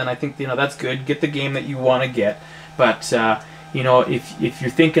that, then I think that's good. Get the game that you want to get. But if you're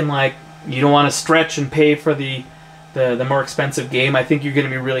thinking like you don't want to stretch and pay for the more expensive game, I think you're going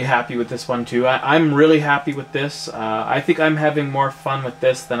to be really happy with this one too. I'm really happy with this. I think I'm having more fun with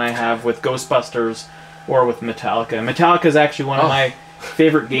this than I have with Ghostbusters or with Metallica. Metallica is actually one of my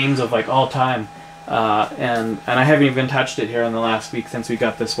favorite games of like all time. And I haven't even touched it here in the last week since we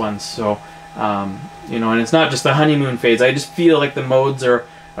got this one. So, and it's not just the honeymoon phase. I just feel like the modes are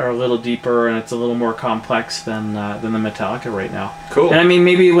a little deeper and it's a little more complex than the Metallica right now. Cool. And I mean,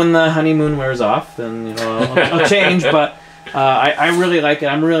 maybe when the honeymoon wears off, then I'll change. But I really like it.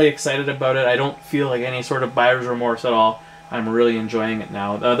 I'm really excited about it. I don't feel like any sort of buyer's remorse at all. I'm really enjoying it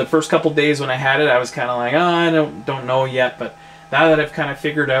now. The first couple days when I had it, I was kind of like, I don't know yet. But now that I've kind of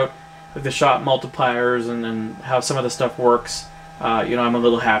figured out the shot multipliers and how some of the stuff works, I'm a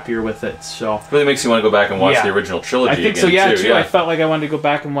little happier with it. So really makes you want to go back and watch the original trilogy. I think again, so. Yeah, too. too. I felt like I wanted to go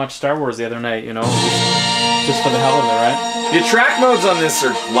back and watch Star Wars the other night. Just for the hell of it, right? The track modes on this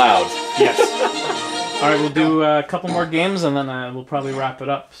are loud. Yes. All right, we'll do a couple more games and then we'll probably wrap it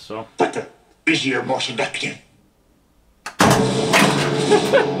up. So. But busier, more seductive.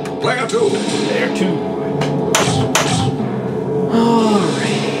 Player 2. Player 2.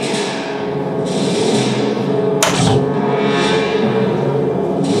 Alrighty.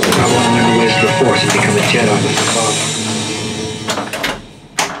 I want to learn the ways of the Force and become a Jedi like my father.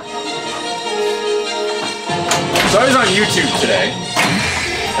 So I was on YouTube today,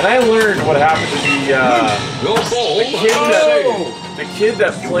 and I learned what happened to the kid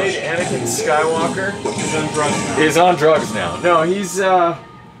that played Anakin Skywalker is on drugs now. No, he's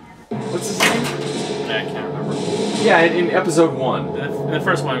what's his name? I can't remember. Yeah, in episode 1. In the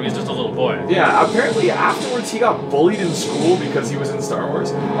first one, he was just a little boy. Yeah, apparently afterwards he got bullied in school because he was in Star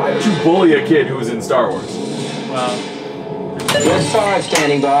Wars. Why would you bully a kid who was in Star Wars? Well, Yes, sir, I'm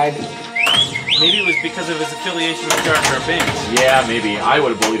standing by. Maybe it was because of his affiliation with Jar Jar Binks. Yeah, maybe. I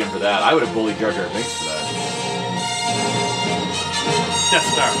would have bullied him for that. I would have bullied Jar Jar Binks for that. Death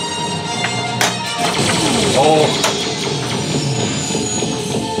Star. Oh.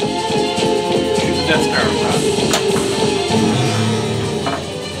 Shoot the Death Star.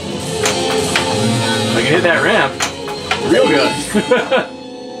 I can hit that ramp. Real good.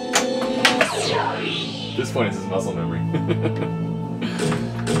 At this point, it's his muscle memory.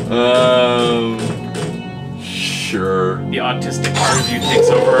 Sure. The autistic part of you takes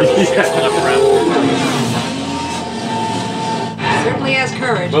over. Left ramp. Certainly has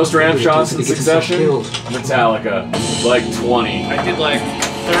courage. Most ramp shots in succession? Metallica. Like 20. I did like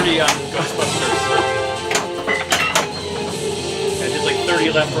 30 on Ghostbusters. I did like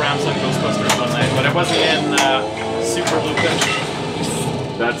 30 left ramps on Ghostbusters one night, but I wasn't in Super Lupin.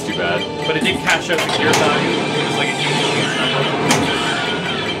 That's too bad. But it did cash out the gear value. It was like a huge number.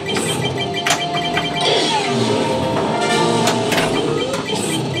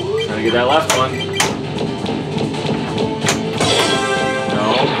 Trying to get that left one. No.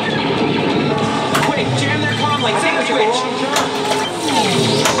 Quick, jam their comm links in the switch.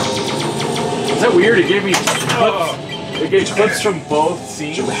 Is that weird? It gave me clips. It gave clips from both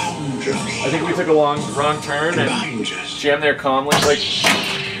scenes. I think we took a wrong turn and jammed their comm links like.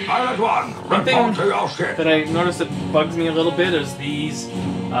 One thing that I noticed that bugs me a little bit is these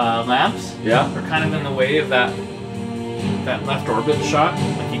lamps. Yeah. Are kind of in the way of that left orbit shot.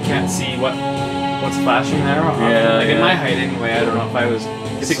 Like you can't see what's flashing there. Yeah. Like in my height anyway. I don't know if I was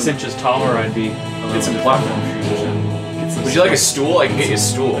 6 inches taller, I'd be. Get some platform shoes. Would you like a stool? I can get you a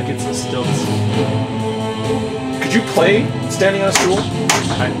stool. Like it's some stilts. Could you play standing on a stool?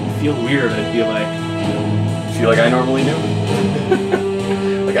 I'd feel weird. I'd be like. Feel like I normally do.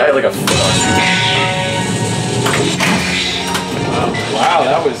 Like I had like a foot on you. Wow,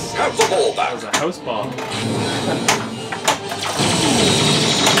 that was. Have the ball That back. was a house ball.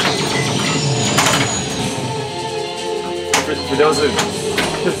 For those of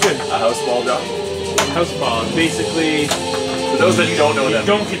a house ball, John. House ball. Basically, For those that don't know you them.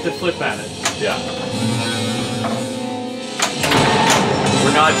 don't get to flip at it. Yeah.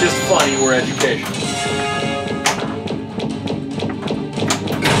 We're not just funny, we're educational.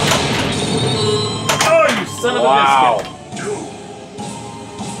 Oh, you son of a biscuit! Do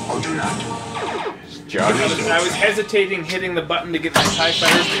or do not. I was hesitating hitting the button to get my TIE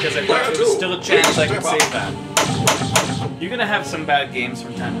Fighters because I thought there was still a chance I could save that. You're gonna have some bad games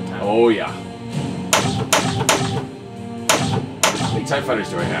from time to time. Oh yeah. How many TIE Fighters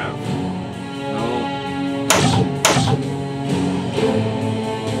do I have? No.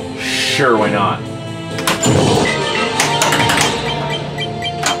 Sure, why not?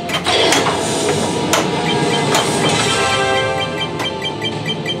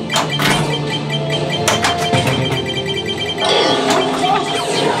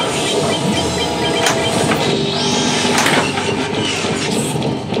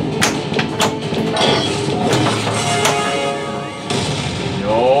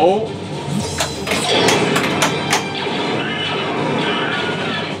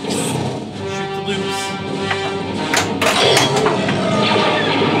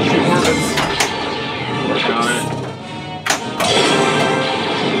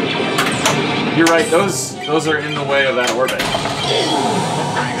 You're right, those are in the way of that orbit.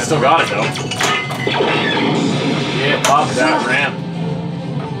 Still got it though. Yeah, pop that ramp.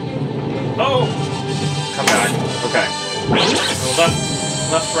 Oh! Come back. Okay. So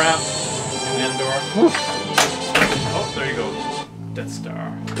left ramp, and Endor. Oh, there you go. Death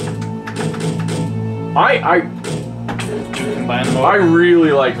Star. Combine mode. I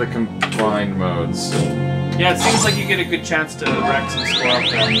really like the combined modes. Yeah, it seems like you get a good chance to wreck some score up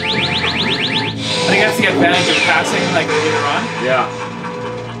there. I think that's the advantage of passing, like later on. Yeah.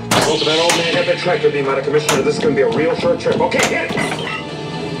 Hope that old man had that tractor beam out of commission. This is going to be a real short trip. Okay, hit it!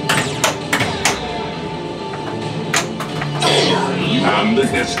 And the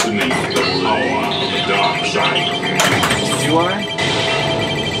destiny, the power of the dark side. Do I?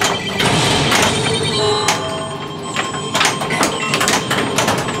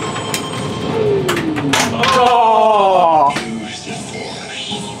 Oh! Use the force.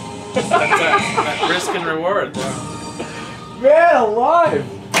 That's that risk and reward. Man alive!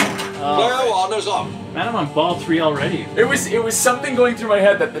 Well, honor's up. Man, I'm on ball 3 already. It was something going through my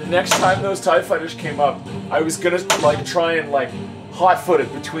head that the next time those TIE Fighters came up, I was gonna like try and like hot-foot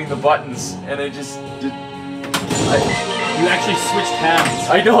it between the buttons, and I just did. You actually switched hands.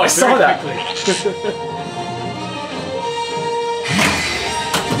 I know, I saw that. Quickly.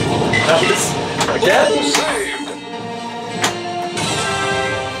 That was again. Saved.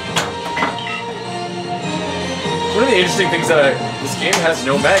 One of the interesting things that this game has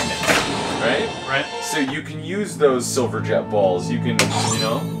no magnets, right? Right. So you can use those silver jet balls. You can, you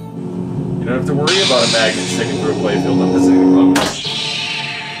know, you don't have to worry about a magnet sticking through a playfield. Not there's anything wrong with it.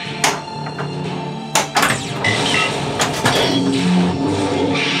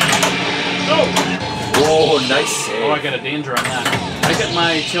 Whoa, nice save. Oh, I got a danger on that. I got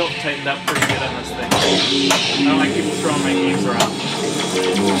my tilt tightened up pretty good on this thing. I don't like people throwing my games around.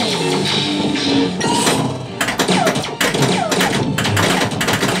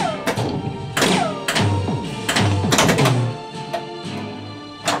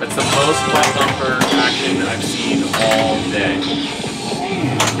 That's the most butt bumper action I've seen all day.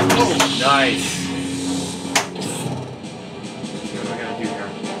 Oh, nice. What do I gotta do here?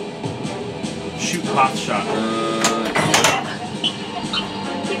 Shoot hot shot.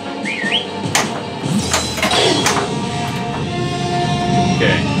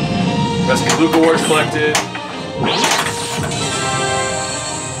 Okay. Best Luke Awards collected.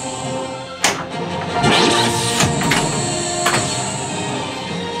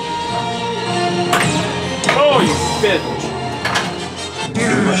 Oh, you bitch!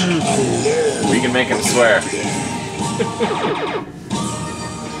 We can make him swear.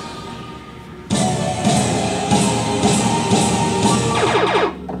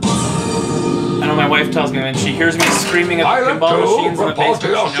 I know my wife tells me when she hears me screaming at the pinball machines in the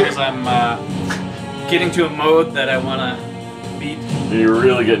basement, she knows I'm getting to a mode that I want to beat. You're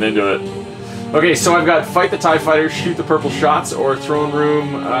really getting into it. Okay, so I've got Fight the TIE Fighter, Shoot the Purple Shots, or Throne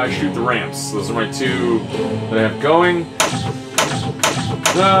Room, Shoot the Ramps. Those are my two that I have going.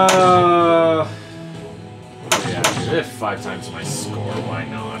 Yeah, 5 times my score, why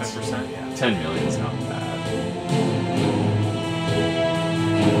not? 5%, yeah. 10 million is not bad.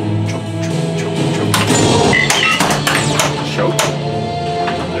 Choke.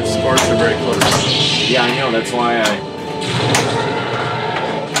 Their scores are very close. Yeah, I know, that's why I...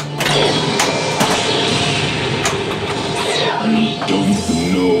 You don't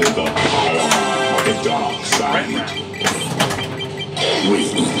know the power of the dark side. With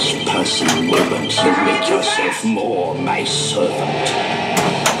each passing moment, you make yourself more my servant.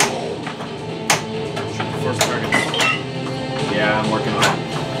 First target. Yeah, I'm working on it.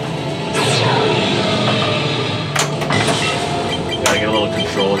 Gotta get a little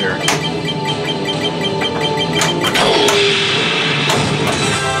control here.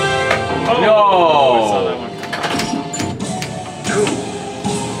 Oh! No! I saw that one.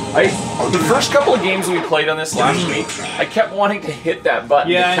 The first couple of games we played on this last week, I kept wanting to hit that button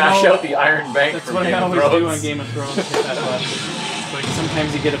to cash out the Iron Bank. That's from what I Game of always do Thrones. on Game of Thrones. Hit that button. Like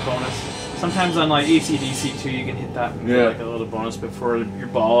sometimes you get a bonus. Sometimes on like AC/DC too, you can hit that and get like a little bonus before your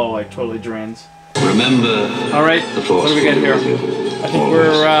ball like totally drains. Remember, All right, what do we got here? I think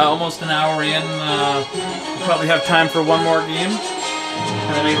we're almost an hour in. We'll probably have time for one more game,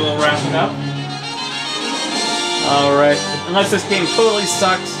 and then maybe we'll wrap it up. All right, unless this game totally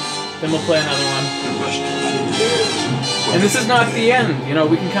sucks, then we'll play another one. And this is not the end. You know,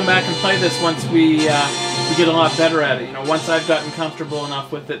 we can come back and play this once we get a lot better at it. You know, once I've gotten comfortable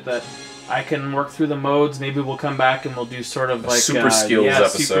enough with it that I can work through the modes. Maybe we'll come back and we'll do sort of like super skills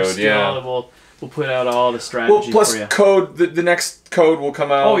episode. Super skill. Yeah, we'll put out all the strategy. Well, plus for you. code. The next code will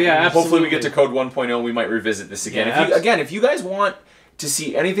come out. Oh yeah, absolutely. Hopefully we get to code 1.0. We might revisit this again. Yeah, If you guys want to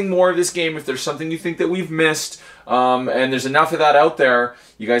see anything more of this game, if there's something you think that we've missed, and there's enough of that out there,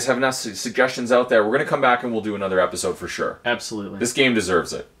 you guys have enough suggestions out there, we're going to come back and we'll do another episode for sure. Absolutely. This game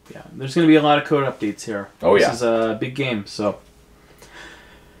deserves it. Yeah, there's going to be a lot of code updates here. Oh yeah. This is a big game, so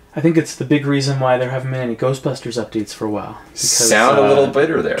I think it's the big reason why there haven't been any Ghostbusters updates for a while. Because, sound a little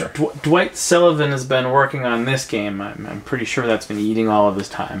bitter there. Dwight Sullivan has been working on this game. I'm pretty sure that's been eating all of his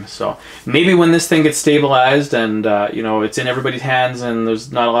time. So maybe when this thing gets stabilized and you know, it's in everybody's hands and there's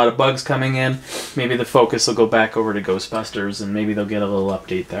not a lot of bugs coming in, maybe the focus will go back over to Ghostbusters and maybe they'll get a little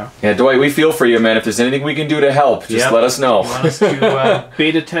update there. Yeah, Dwight, we feel for you, man. If there's anything we can do to help, just let us know. If you want us to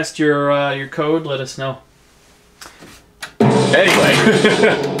beta test your code, let us know. Anyway.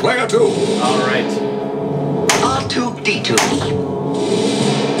 Player 2. All right. R2-D2.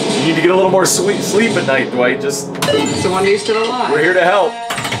 You need to get a little more sleep at night, Dwight. Just Someone needs to alive. we're here to help.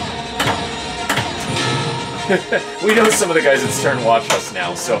 We know some of the guys at Stern watch us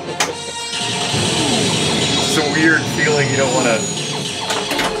now, so it's a weird feeling. You don't want to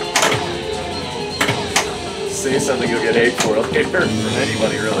say something you'll get hate for later from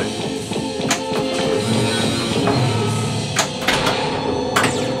anybody, really.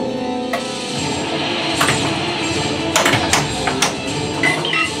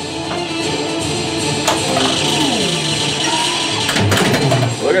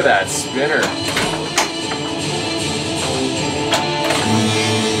 Look at that spinner.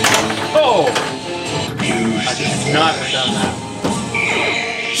 not done that.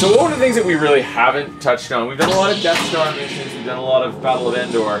 So one of the things that we really haven't touched on, we've done a lot of Death Star missions, we've done a lot of Battle of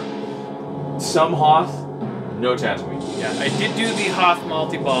Endor. Some Hoth, no Tatooine. Yeah, I did do the Hoth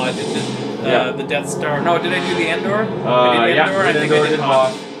multi-ball. I did the Death Star. No, did I do the Endor? Yeah, I think I did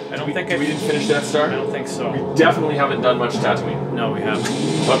Hoth. I don't think we didn't finish Death Star? I don't think so. We definitely haven't done much Tatooine. No, we haven't.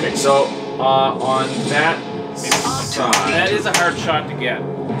 Okay, so on that side... That is a hard shot to get.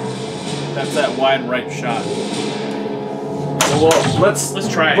 That's that wide right shot. Well, let's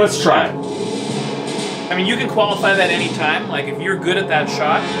try it. Let's try it. I mean, you can qualify that any time. Like, if you're good at that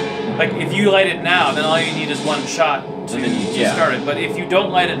shot, like, if you light it now, then all you need is one shot to start it. But if you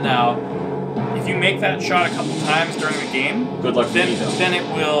don't light it now, if you make that shot a couple times during the game, good luck then it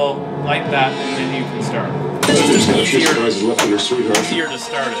will light that, and then you can start. It's easier to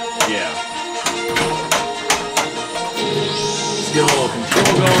start it. Yeah. Let's get a little control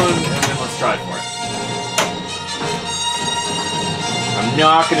going, and then let's try for it. I'm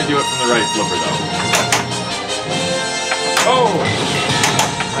not going to do it from the right flipper, though. Oh!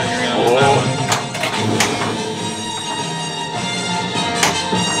 You're gonna lose that one.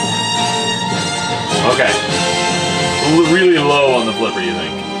 Okay. Really low on the flipper, you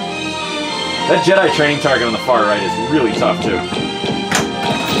think? That Jedi training target on the far right is really tough, too.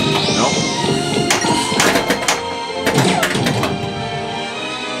 Nope.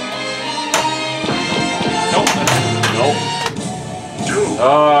 Nope.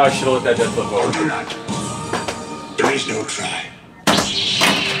 Oh, I should have let that dead flip over. There is no try.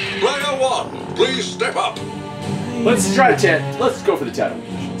 Player one, please step up. Let's try to let's go for the Tatooine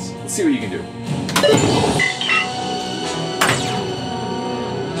missions. Let's see what you can do.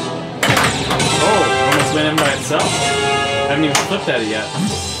 Oh, almost went in by itself. I haven't even flipped at it yet.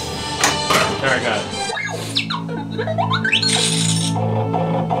 There, I got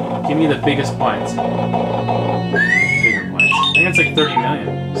it. Give me the biggest points. Bigger points. I think it's like 30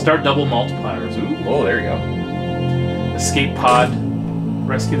 million. Start double multipliers. Ooh. Oh, there you go. Escape pod.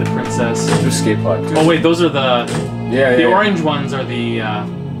 Rescue the princess. Do escape pod. Oh wait, those are the... The orange ones are the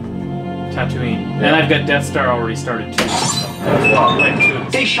Tatooine. Yeah. And I've got Death Star already started too. So.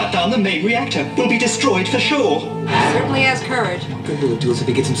 They shut down the main reactor. We'll be destroyed for sure. Certainly has courage. Good will do us if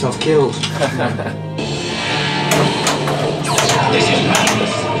he gets himself killed. This is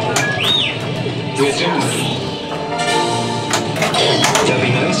madness. We're doomed. There'll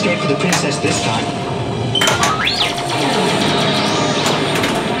be no escape for the princess this time.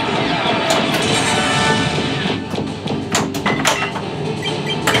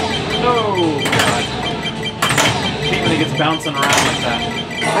 Oh, God. I hate when he gets bouncing around like that.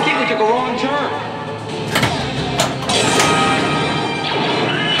 I think we took a wrong turn.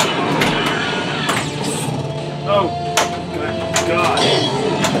 Oh, good God.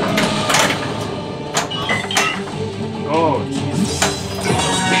 Oh, Jesus.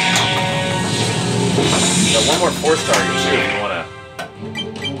 Got one more 4-star you too if you wanna.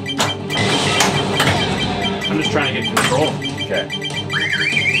 I'm just trying to get control. Okay.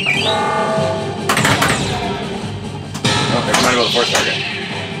 Oh, never mind about the 4-star again.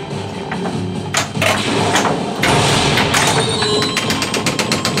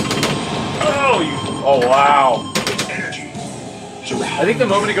 Oh, you... Oh, wow. Energy. I think the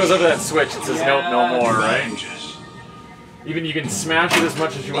moment it goes over that switch, it says nope, no more, right? Ranges. Even you can smash it as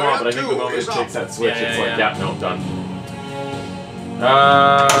much as you want, but I think the moment it takes that switch, it's like, yeah, no, done.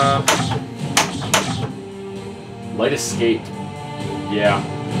 Light escape. Yeah,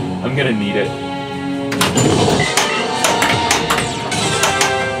 I'm gonna need it.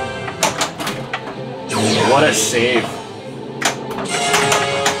 What a save.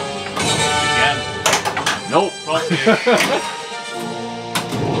 Again. Nope.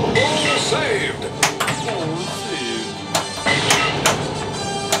 Saved.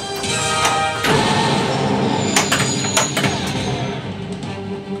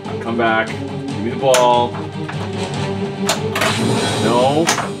 Come back. Give me the ball. No.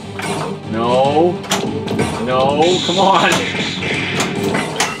 No. No. Come on.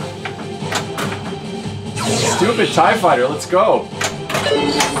 Stupid TIE fighter. Let's go.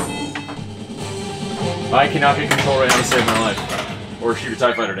 I cannot get control right now to save my life. Or shoot a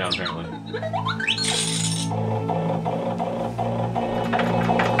TIE fighter down, apparently.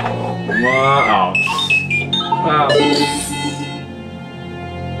 Wow. Wow.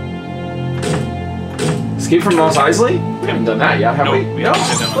 Escape from Mos Eisley? We haven't done that yet, have we? No?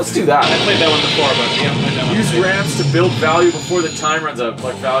 Let's do that. I played that one before, but we haven't played that one. Use ramps to build value before the time runs out.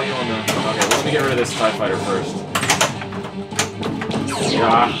 Like value on the... Okay, let me get rid of this TIE fighter first.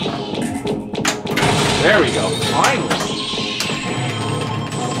 Yeah. There we go. Finally.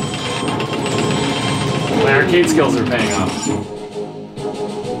 My arcade skills are paying off.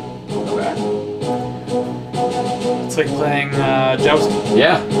 It's like playing jousting.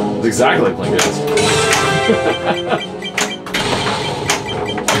 Yeah, it's exactly like playing jousting.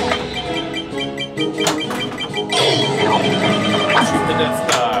 The Death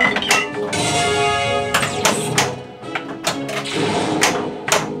Star.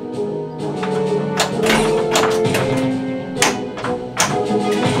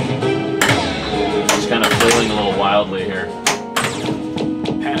 Just kind of flailing a little wildly here.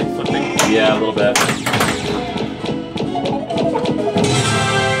 Panic flipping. Yeah, a little bit.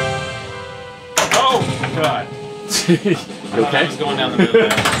 Oh, God. You I okay? was going down the middle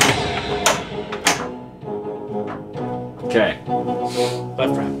there. Okay.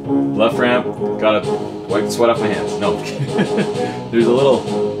 Left ramp. Left ramp. Gotta wipe the sweat off my hands. No. There's a little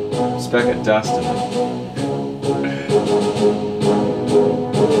speck of dust in it.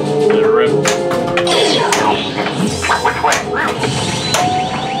 Let it rip. Which way?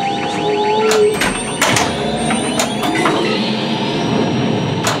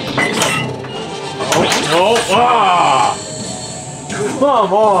 Oh, ah!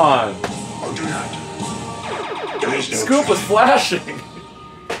 Come on! I'll do that. There is no Scoop was flashing!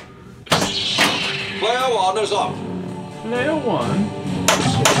 Player one is up. Layer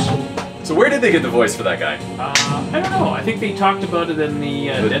 1. So where did they get the voice for that guy? I don't know. I think they talked about it in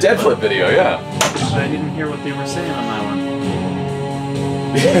the Dead Flip video, yeah. I didn't hear what they were saying on that one.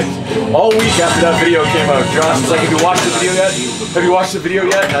 All week after that video came out, Josh was like, have you watched the video yet? Have you watched the video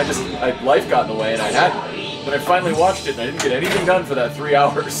yet? And life got in the way and I hadn't. But I finally watched it and I didn't get anything done for that 3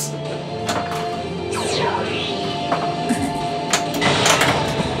 hours.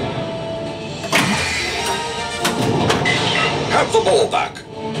 Have the ball back.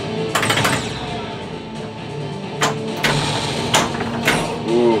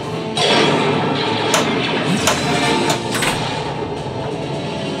 Ooh.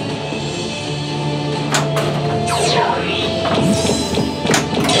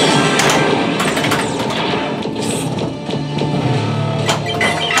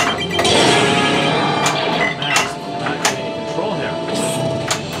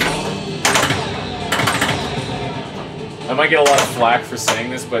 I might get a lot of flack for saying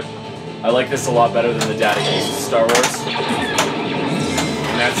this, but I like this a lot better than the data games of Star Wars.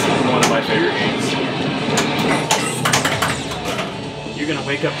 And that's one of my favorite games. You're gonna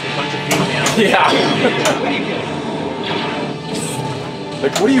wake up to a bunch of paint now. Yeah.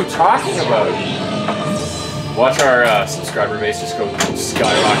 Like, what are you talking about? Watch our subscriber base just go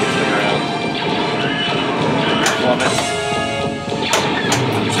skyrocketing around. Plummet.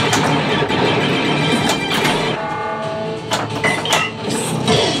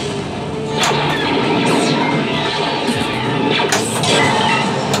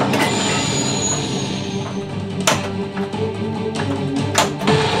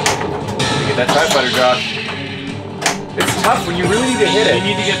 That TIE Fighter, Josh. It's tough when you really need to hit it. You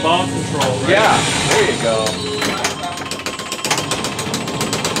need to get ball control, right? Yeah, there you go.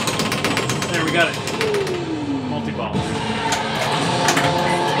 There, we got it. Multi-ball.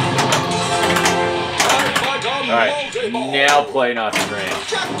 Alright, now play not to drain.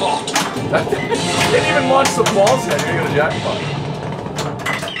 Jackpot. Didn't even launch the balls yet. You're gonna go to jackpot.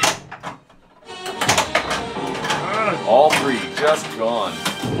 All three just gone.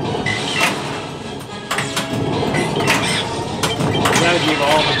 You gotta give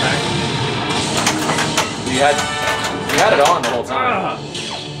all of it back. You had it on the whole time.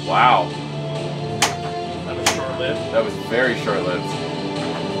 Wow. That was short-lived. That was very short-lived.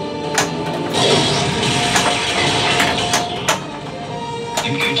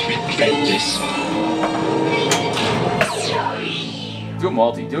 I'm going to regret this. Do a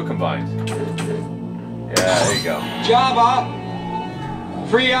multi, do a combined. Yeah, there you go. Java,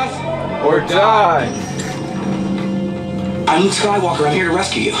 free us. Or die! I'm Luke Skywalker. I'm here to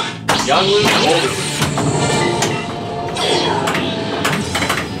rescue you. Young Luke, older Luke.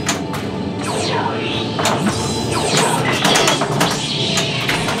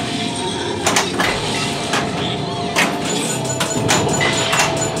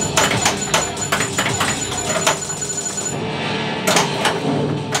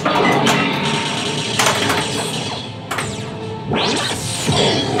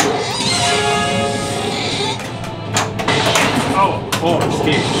 Oh,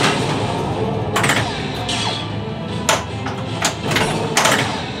 escape.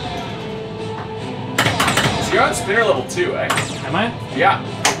 So you're on spinner level 2, eh? Am I? Yeah.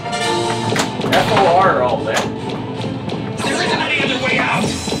 FOR all day. There isn't any other way out.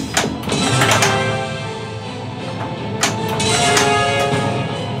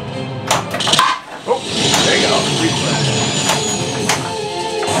 Oh.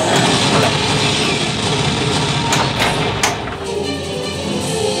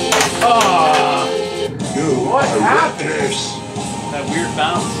 What happened? That weird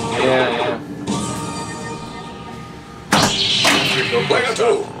bounce. Yeah. Player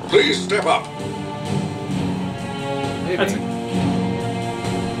 2, please step up.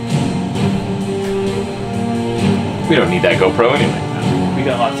 We don't need that GoPro anyway. We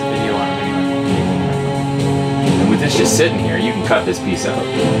got lots of video on it anyway. And with this just sitting here, you can cut this piece out.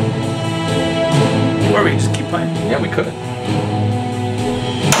 Or we can just keep playing. Yeah, we could.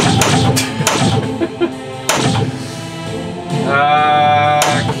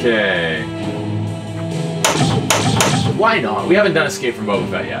 Okay. Why not? We haven't done Escape from Boba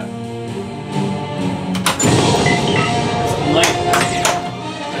Fett yet.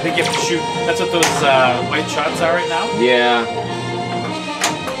 I think you have to shoot. That's what those white shots are right now. Yeah.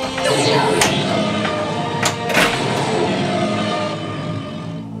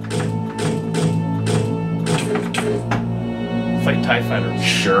 Fight TIE fighters.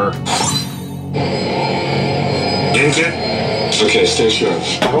 Sure. Engine. Okay, stay sure.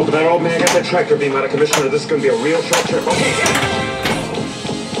 I hope that old man got that tractor beam out of commission or this is going to be a real short trip. Okay.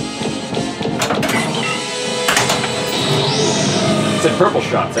 It's in purple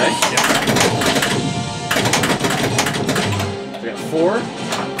shots, eh? Yeah. We got 4.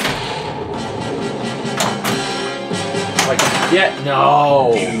 Like, yeah,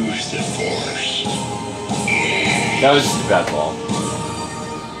 no. Use the force. That was just a bad ball.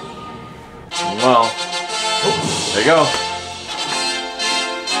 Well, there you go.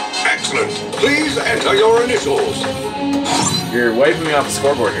 Excellent. Please enter your initials. You're wiping me off the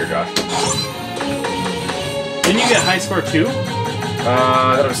scoreboard here, Josh. Didn't you get high score 2?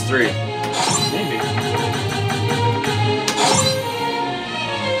 That was 3. Maybe.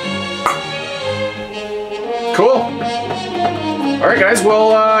 Cool. All right, guys.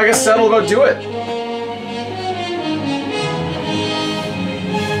 Well, I guess that'll about do it.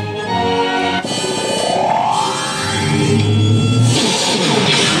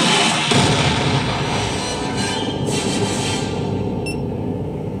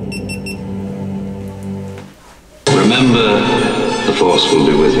 Remember, the Force will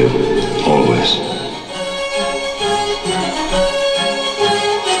be with you, always.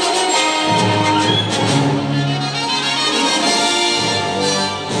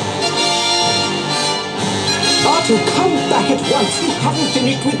 Artu, come back at once. You haven't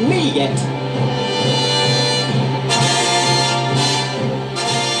finished with me yet.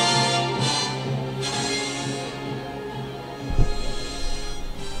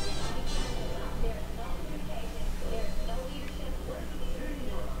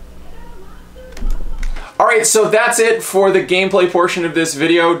 Alright, so that's it for the gameplay portion of this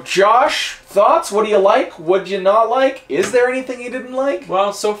video. Josh, thoughts? What do you like? What do you not like? Is there anything you didn't like?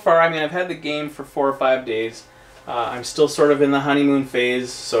 Well, so far, I mean, I've had the game for 4 or 5 days. I'm still sort of in the honeymoon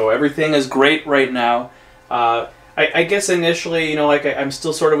phase, so everything is great right now. I guess initially, you know, like I'm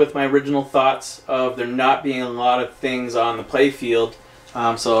still sort of with my original thoughts of there not being a lot of things on the playfield.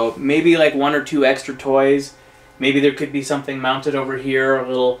 So maybe like 1 or 2 extra toys. Maybe there could be something mounted over here, a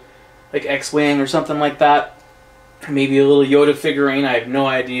little like X-Wing or something like that. Maybe a little Yoda figurine, I have no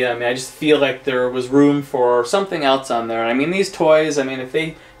idea. I mean, I just feel like there was room for something else on there. I mean, these toys, I mean, if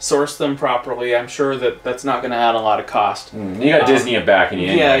they source them properly, I'm sure that that's not going to add a lot of cost. You got Disney backing you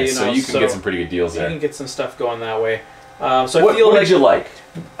anyway, yeah, you know, so you can get some pretty good deals there. You can get some stuff going that way. So I feel what like, did you like?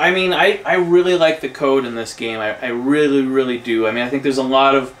 I mean, I really like the code in this game. I really, really do. I mean, I think there's a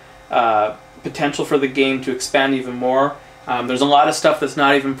lot of potential for the game to expand even more. There's a lot of stuff that's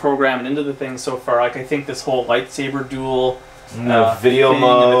not even programmed into the thing so far. Like I think this whole lightsaber duel, video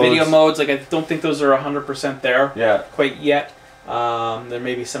modes. the video modes. Like I don't think those are 100% there quite yet. There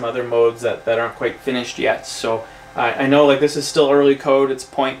may be some other modes that aren't quite finished yet. So I know like this is still early code. It's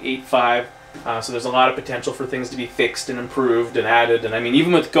 0.85. So there's a lot of potential for things to be fixed and improved and added. And I mean,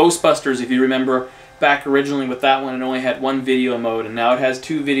 even with Ghostbusters, if you remember back originally with that one, it only had 1 video mode, and now it has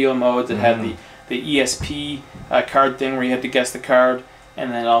 2 video modes. It had the ESP card thing where you had to guess the card, and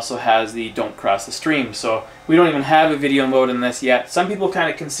then it also has the don't cross the stream. So we don't even have a video mode in this yet. Some people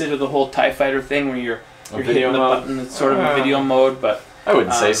kind of consider the whole TIE Fighter thing where you're hitting the button, it's sort of a video mode, but I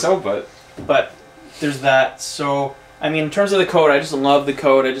wouldn't say so, but there's that. So I mean, in terms of the code, I just love the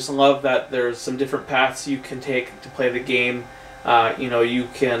code. I just love that there's some different paths you can take to play the game. You know, you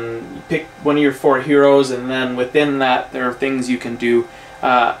can pick one of your 4 heroes, and then within that there are things you can do.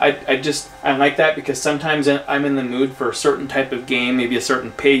 I like that because sometimes I'm in the mood for a certain type of game, maybe a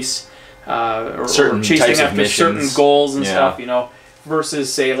certain pace, or chasing after certain goals and stuff, you know,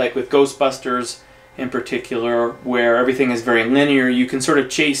 versus say like with Ghostbusters, in particular, where everything is very linear. You can sort of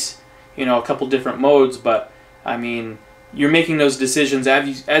chase, you know, a couple different modes, but I mean, you're making those decisions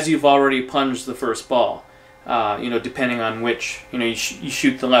as you've already plunged the first ball. You know, depending on which, you know, you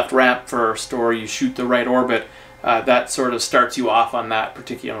shoot the left ramp first or you shoot the right orbit, that sort of starts you off on that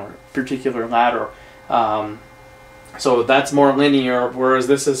particular ladder. So that's more linear, whereas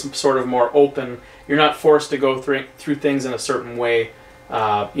this is sort of more open. You're not forced to go through things in a certain way.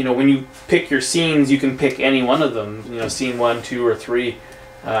 You know, when you pick your scenes, you can pick any one of them. You know, scene 1, 2, or 3.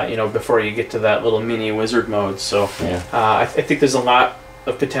 You know, before you get to that little mini wizard mode. So yeah. I think there's a lot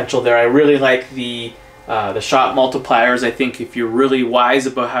of potential there. I really like the shot multipliers. I think if you're really wise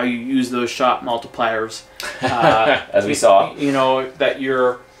about how you use those shot multipliers, as we saw, you know, that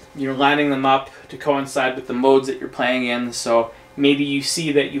you're lining them up to coincide with the modes that you're playing in. So maybe you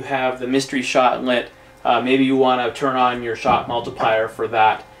see that you have the mystery shot lit. Maybe you want to turn on your shot multiplier for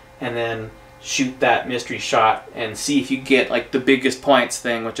that, and then shoot that mystery shot and see if you get like the biggest points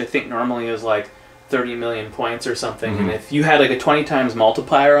thing, which I think normally is like 30 million points or something. And if you had like a 20 times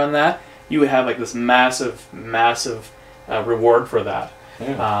multiplier on that, you would have like this massive reward for that.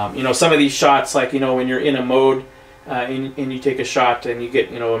 You know, some of these shots, like, you know, when you're in a mode and you take a shot and you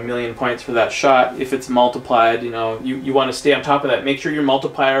get, you know, 1,000,000 points for that shot, if it's multiplied, you know, you want to stay on top of that. Make sure your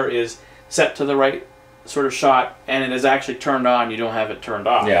multiplier is set to the right sort of shot and it is actually turned on. You don't have it turned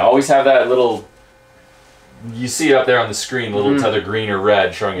off. Yeah, always have that little, you see it up there on the screen, little tether green or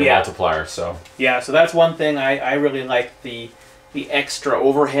red showing your multiplier. So yeah, so that's one thing I really like, the extra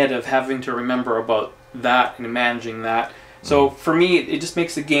overhead of having to remember about that and managing that. So for me, it just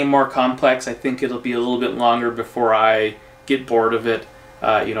makes the game more complex. I think it'll be a little bit longer before I get bored of it,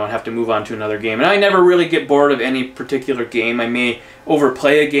 you know, and have to move on to another game. And I never really get bored of any particular game. I may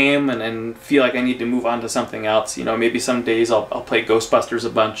overplay a game and feel like I need to move on to something else. You know, maybe some days I'll play Ghostbusters a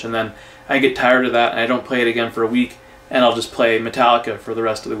bunch and then I get tired of that and I don't play it again for a week and I'll just play Metallica for the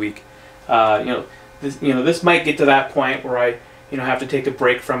rest of the week. You know, this might get to that point where I, you know, have to take a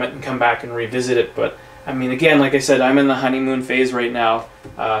break from it and come back and revisit it. But I mean, again, like I said, I'm in the honeymoon phase right now.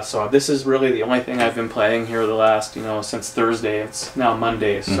 So this is really the only thing I've been playing here the last, you know, since Thursday. It's now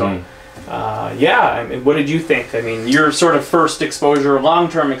Monday. So yeah, I mean, what did you think? I mean, your sort of first exposure,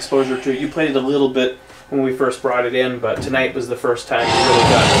 long-term exposure to it, you played it a little bit when we first brought it in, but tonight was the first time you really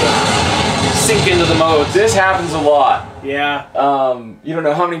got to sink into the modes. This happens a lot. Yeah. You don't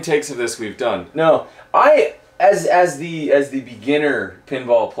know how many takes of this we've done. No, as the beginner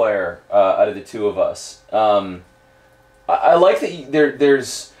pinball player out of the two of us, I like that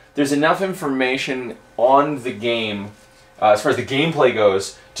there's enough information on the game as far as the gameplay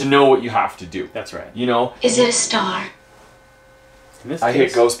goes to know what you have to do. That's right. You know. Is it a star? I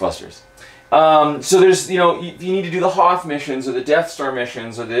hit Ghostbusters. So there's, you know, you need to do the Hoth missions or the Death Star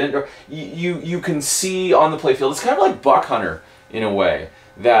missions or you can see on the playfield. It's kind of like Buck Hunter in a way,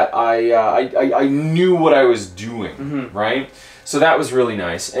 that I knew what I was doing, right? So that was really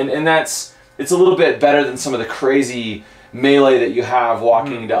nice, and it's a little bit better than some of the crazy melee that you have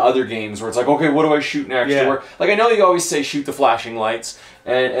walking into other games where it's like, okay, what do I shoot next? Yeah. Or, like, I know you always say shoot the flashing lights,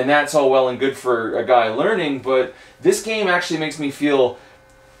 and that's all well and good for a guy learning, but this game actually makes me feel.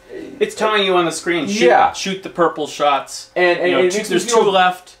 It's telling you on the screen, shoot the purple shots, and you know, there's two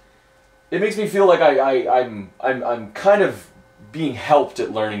left. It makes me feel like I'm kind of being helped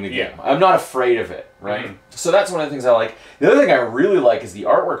at learning the game. I'm not afraid of it, right? So that's one of the things I like. The other thing I really like is the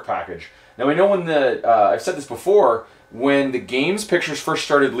artwork package. Now I know when I've said this before, when the game's pictures first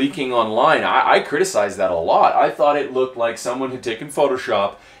started leaking online, I criticized that a lot. I thought it looked like someone had taken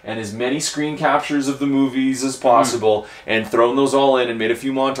Photoshop and as many screen captures of the movies as possible and thrown those all in and made a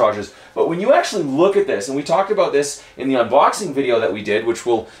few montages. But when you actually look at this, and we talked about this in the unboxing video that we did, which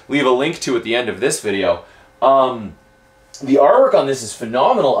we'll leave a link to at the end of this video, the artwork on this is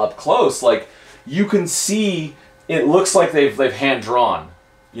phenomenal up close. Like, you can see, it looks like they've hand-drawn,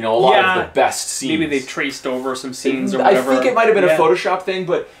 you know, a lot of the best scenes. Maybe they traced over some scenes or whatever. I think it might have been a Photoshop thing,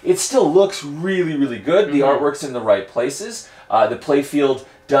 but it still looks really, really good. The artwork's in the right places. The playfield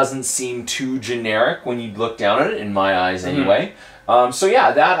doesn't seem too generic when you look down at it, in my eyes anyway. So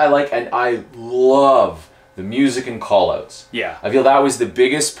yeah, that I like, and I love the music and callouts. Yeah. I feel that was the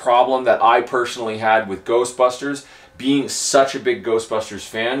biggest problem that I personally had with Ghostbusters. Being such a big Ghostbusters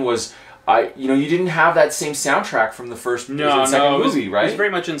fan was you didn't have that same soundtrack from the first second movie, right? It was very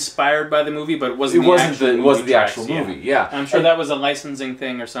much inspired by the movie, but it wasn't the actual movie. Yeah. I'm sure that was a licensing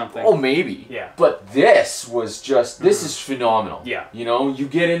thing or something. Oh, maybe. Yeah. But this was just this is phenomenal. Yeah. You know, you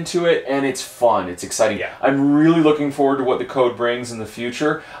get into it and it's fun. It's exciting. Yeah. I'm really looking forward to what the code brings in the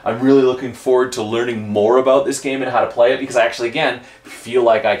future. I'm really looking forward to learning more about this game and how to play it, because I actually, again, feel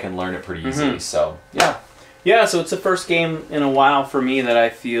like I can learn it pretty easily. So, yeah. Yeah, so it's the first game in a while for me that I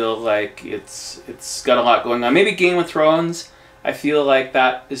feel like it's got a lot going on. Maybe Game of Thrones, I feel like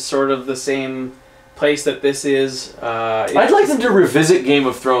that is sort of the same place that this is. I'd like them to revisit Game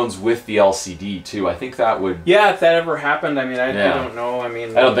of Thrones with the LCD too. I think that would... Yeah, if that ever happened, I mean, I don't know. I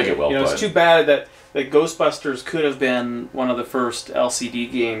mean, I don't think it will. You know, it's too bad that Ghostbusters could have been one of the first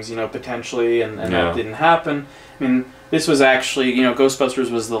LCD games, you know, potentially, and that didn't happen. I mean, this was actually, you know,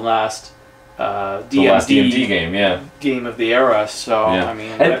 Ghostbusters was the last... DMD game of the era. So I mean,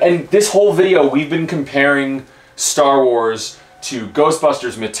 and this whole video we've been comparing Star Wars to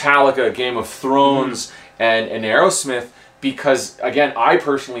Ghostbusters, Metallica, Game of Thrones, and Aerosmith, because again, I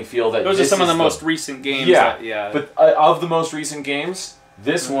personally feel that those are some of the most recent games. But of the most recent games,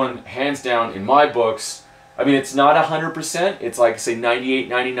 this one hands down in my books. I mean, it's not 100%. It's like, say, 98,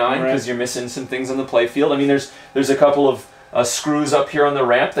 99, because you're missing some things on the playfield. I mean, there's a couple of screws up here on the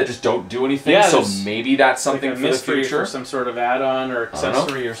ramp that just don't do anything, so maybe that's something like for the future. For some sort of add-on or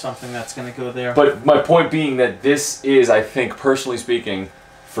accessory or something that's going to go there. But my point being that this is, I think, personally speaking,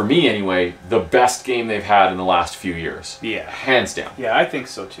 for me anyway, the best game they've had in the last few years. Yeah. Hands down. Yeah, I think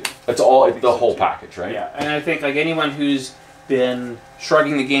so too. It's all the whole package, right? Yeah, and I think like anyone who's been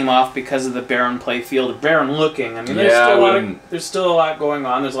shrugging the game off because of the barren playfield, barren looking. I mean, there's still a lot going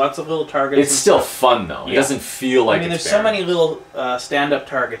on. There's lots of little targets. It's still fun though. It doesn't feel like. I mean, there's barren. so many little stand-up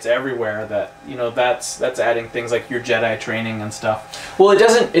targets everywhere that that's adding things like your Jedi training and stuff. Well, it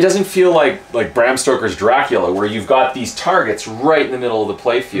doesn't feel like Bram Stoker's Dracula, where you've got these targets right in the middle of the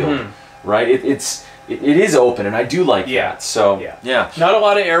playfield, right? It is open, and I do like that. So yeah, not a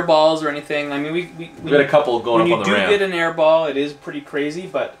lot of air balls or anything. I mean, we got a couple going up on the ramp. When you do get an air ball, it is pretty crazy,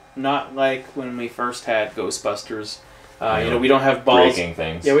 but not like when we first had Ghostbusters. You know, we don't have balls breaking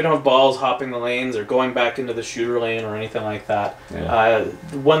things. Yeah, we don't have balls hopping the lanes or going back into the shooter lane or anything like that. Yeah.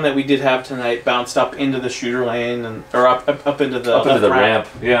 The one that we did have tonight bounced up into the shooter lane or up into the ramp.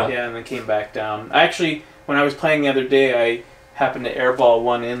 Yeah, and then came back down. Actually, when I was playing the other day, I happened to airball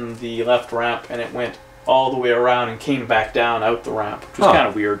one in the left ramp, and it went all the way around and came back down out the ramp, which was kind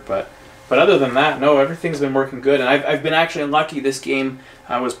of weird. But other than that, no, everything's been working good, and I've been actually lucky. This game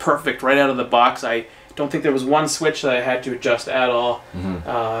was perfect right out of the box. I don't think there was one switch that I had to adjust at all. You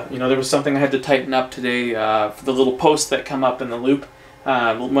know, there was something I had to tighten up today for the little posts that come up in the loop.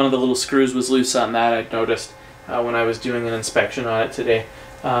 One of the little screws was loose on that, I noticed when I was doing an inspection on it today.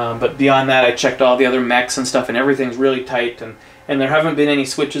 But beyond that, I checked all the other mechs and stuff, and everything's really tight, and there haven't been any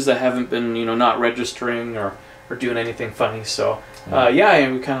switches that haven't been, you know, not registering or doing anything funny. So yeah,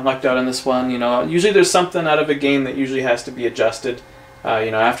 we kind of lucked out on this one. You know, usually there's something out of a game that usually has to be adjusted.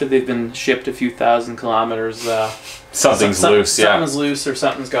 You know, after they've been shipped a few thousand kilometers, something's loose. Yeah, something's loose or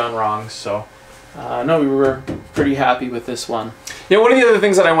something's gone wrong. So no, we were pretty happy with this one. Yeah, one of the other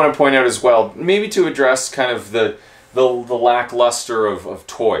things that I want to point out as well, maybe to address kind of the lackluster of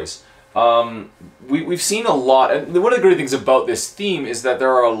toys. We've seen a lot, and one of the great things about this theme is that there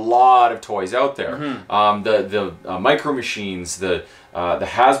are a lot of toys out there. The Micro Machines, the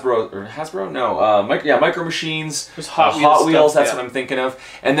Hasbro, no, Micro Machines, Hot Wheels, that's what I'm thinking of.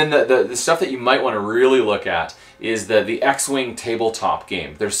 And then the stuff that you might want to really look at is the X-Wing tabletop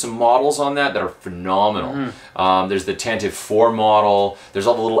game. There's some models on that are phenomenal. There's the Tantive 4 model, there's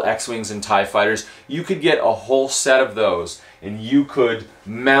all the little X-Wings and TIE Fighters. You could get a whole set of those, and you could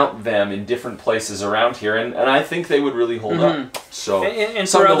mount them in different places around here, and I think they would really hold up. So and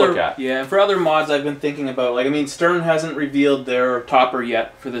something to look at. Yeah, and for other mods I've been thinking about, like, I mean, Stern hasn't revealed their topper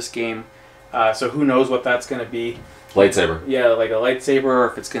yet for this game, so who knows what that's going to be. Lightsaber. Yeah, like a lightsaber, or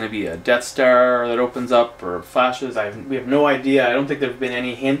if it's going to be a Death Star that opens up, or flashes. We have no idea. I don't think there have been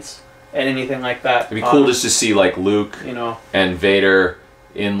any hints at anything like that. It'd be cool just to see, like, Luke, you know, and Vader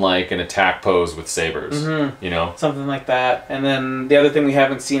in like an attack pose with sabers, you know, something like that. And then the other thing we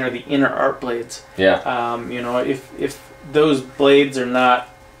haven't seen are the inner art blades. Yeah. You know, if those blades are not,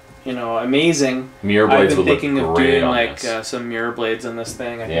 you know, amazing, mirror blades I've been would thinking look of great doing on like this. some mirror blades on this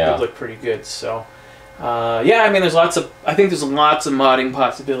thing. I think they'd look pretty good. So. Yeah, I mean, I think there's lots of modding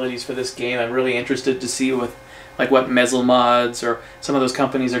possibilities for this game. I'm really interested to see what Mezzle mods or some of those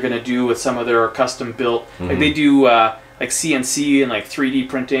companies are going to do with some of their custom built. Like they do like CNC and like 3D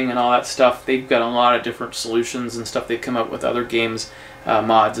printing and all that stuff. They've got a lot of different solutions and stuff they've come up with other games.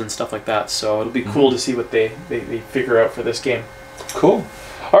 mods and stuff like that. So it'll be cool to see what they figure out for this game. Cool.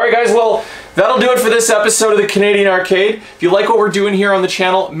 All right, guys, well, that'll do it for this episode of the Canadian Arcade. If you like what we're doing here on the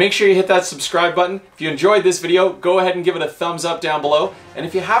channel, make sure you hit that subscribe button. If you enjoyed this video, go ahead and give it a thumbs up down below. And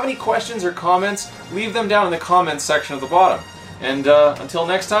if you have any questions or comments, leave them down in the comments section at the bottom. And until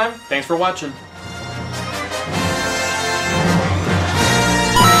next time, Thanks for watching.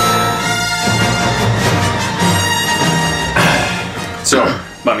 so,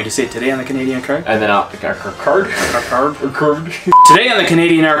 Want me to say today on the Canadian Card? and then card? Card. Today on the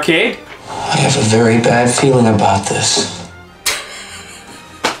Canadian Arcade. I have a very bad feeling about this.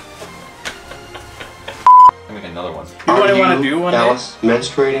 I'll make another one. You know what I want to do one day? Alice,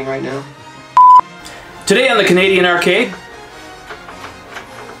 menstruating right now? Today on the Canadian Arcade.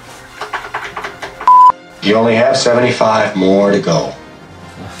 You only have 75 more to go.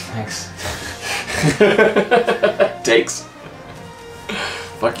 Thanks. Takes.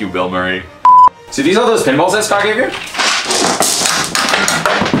 Fuck you, Bill Murray. So these are those pinballs that Scott gave you?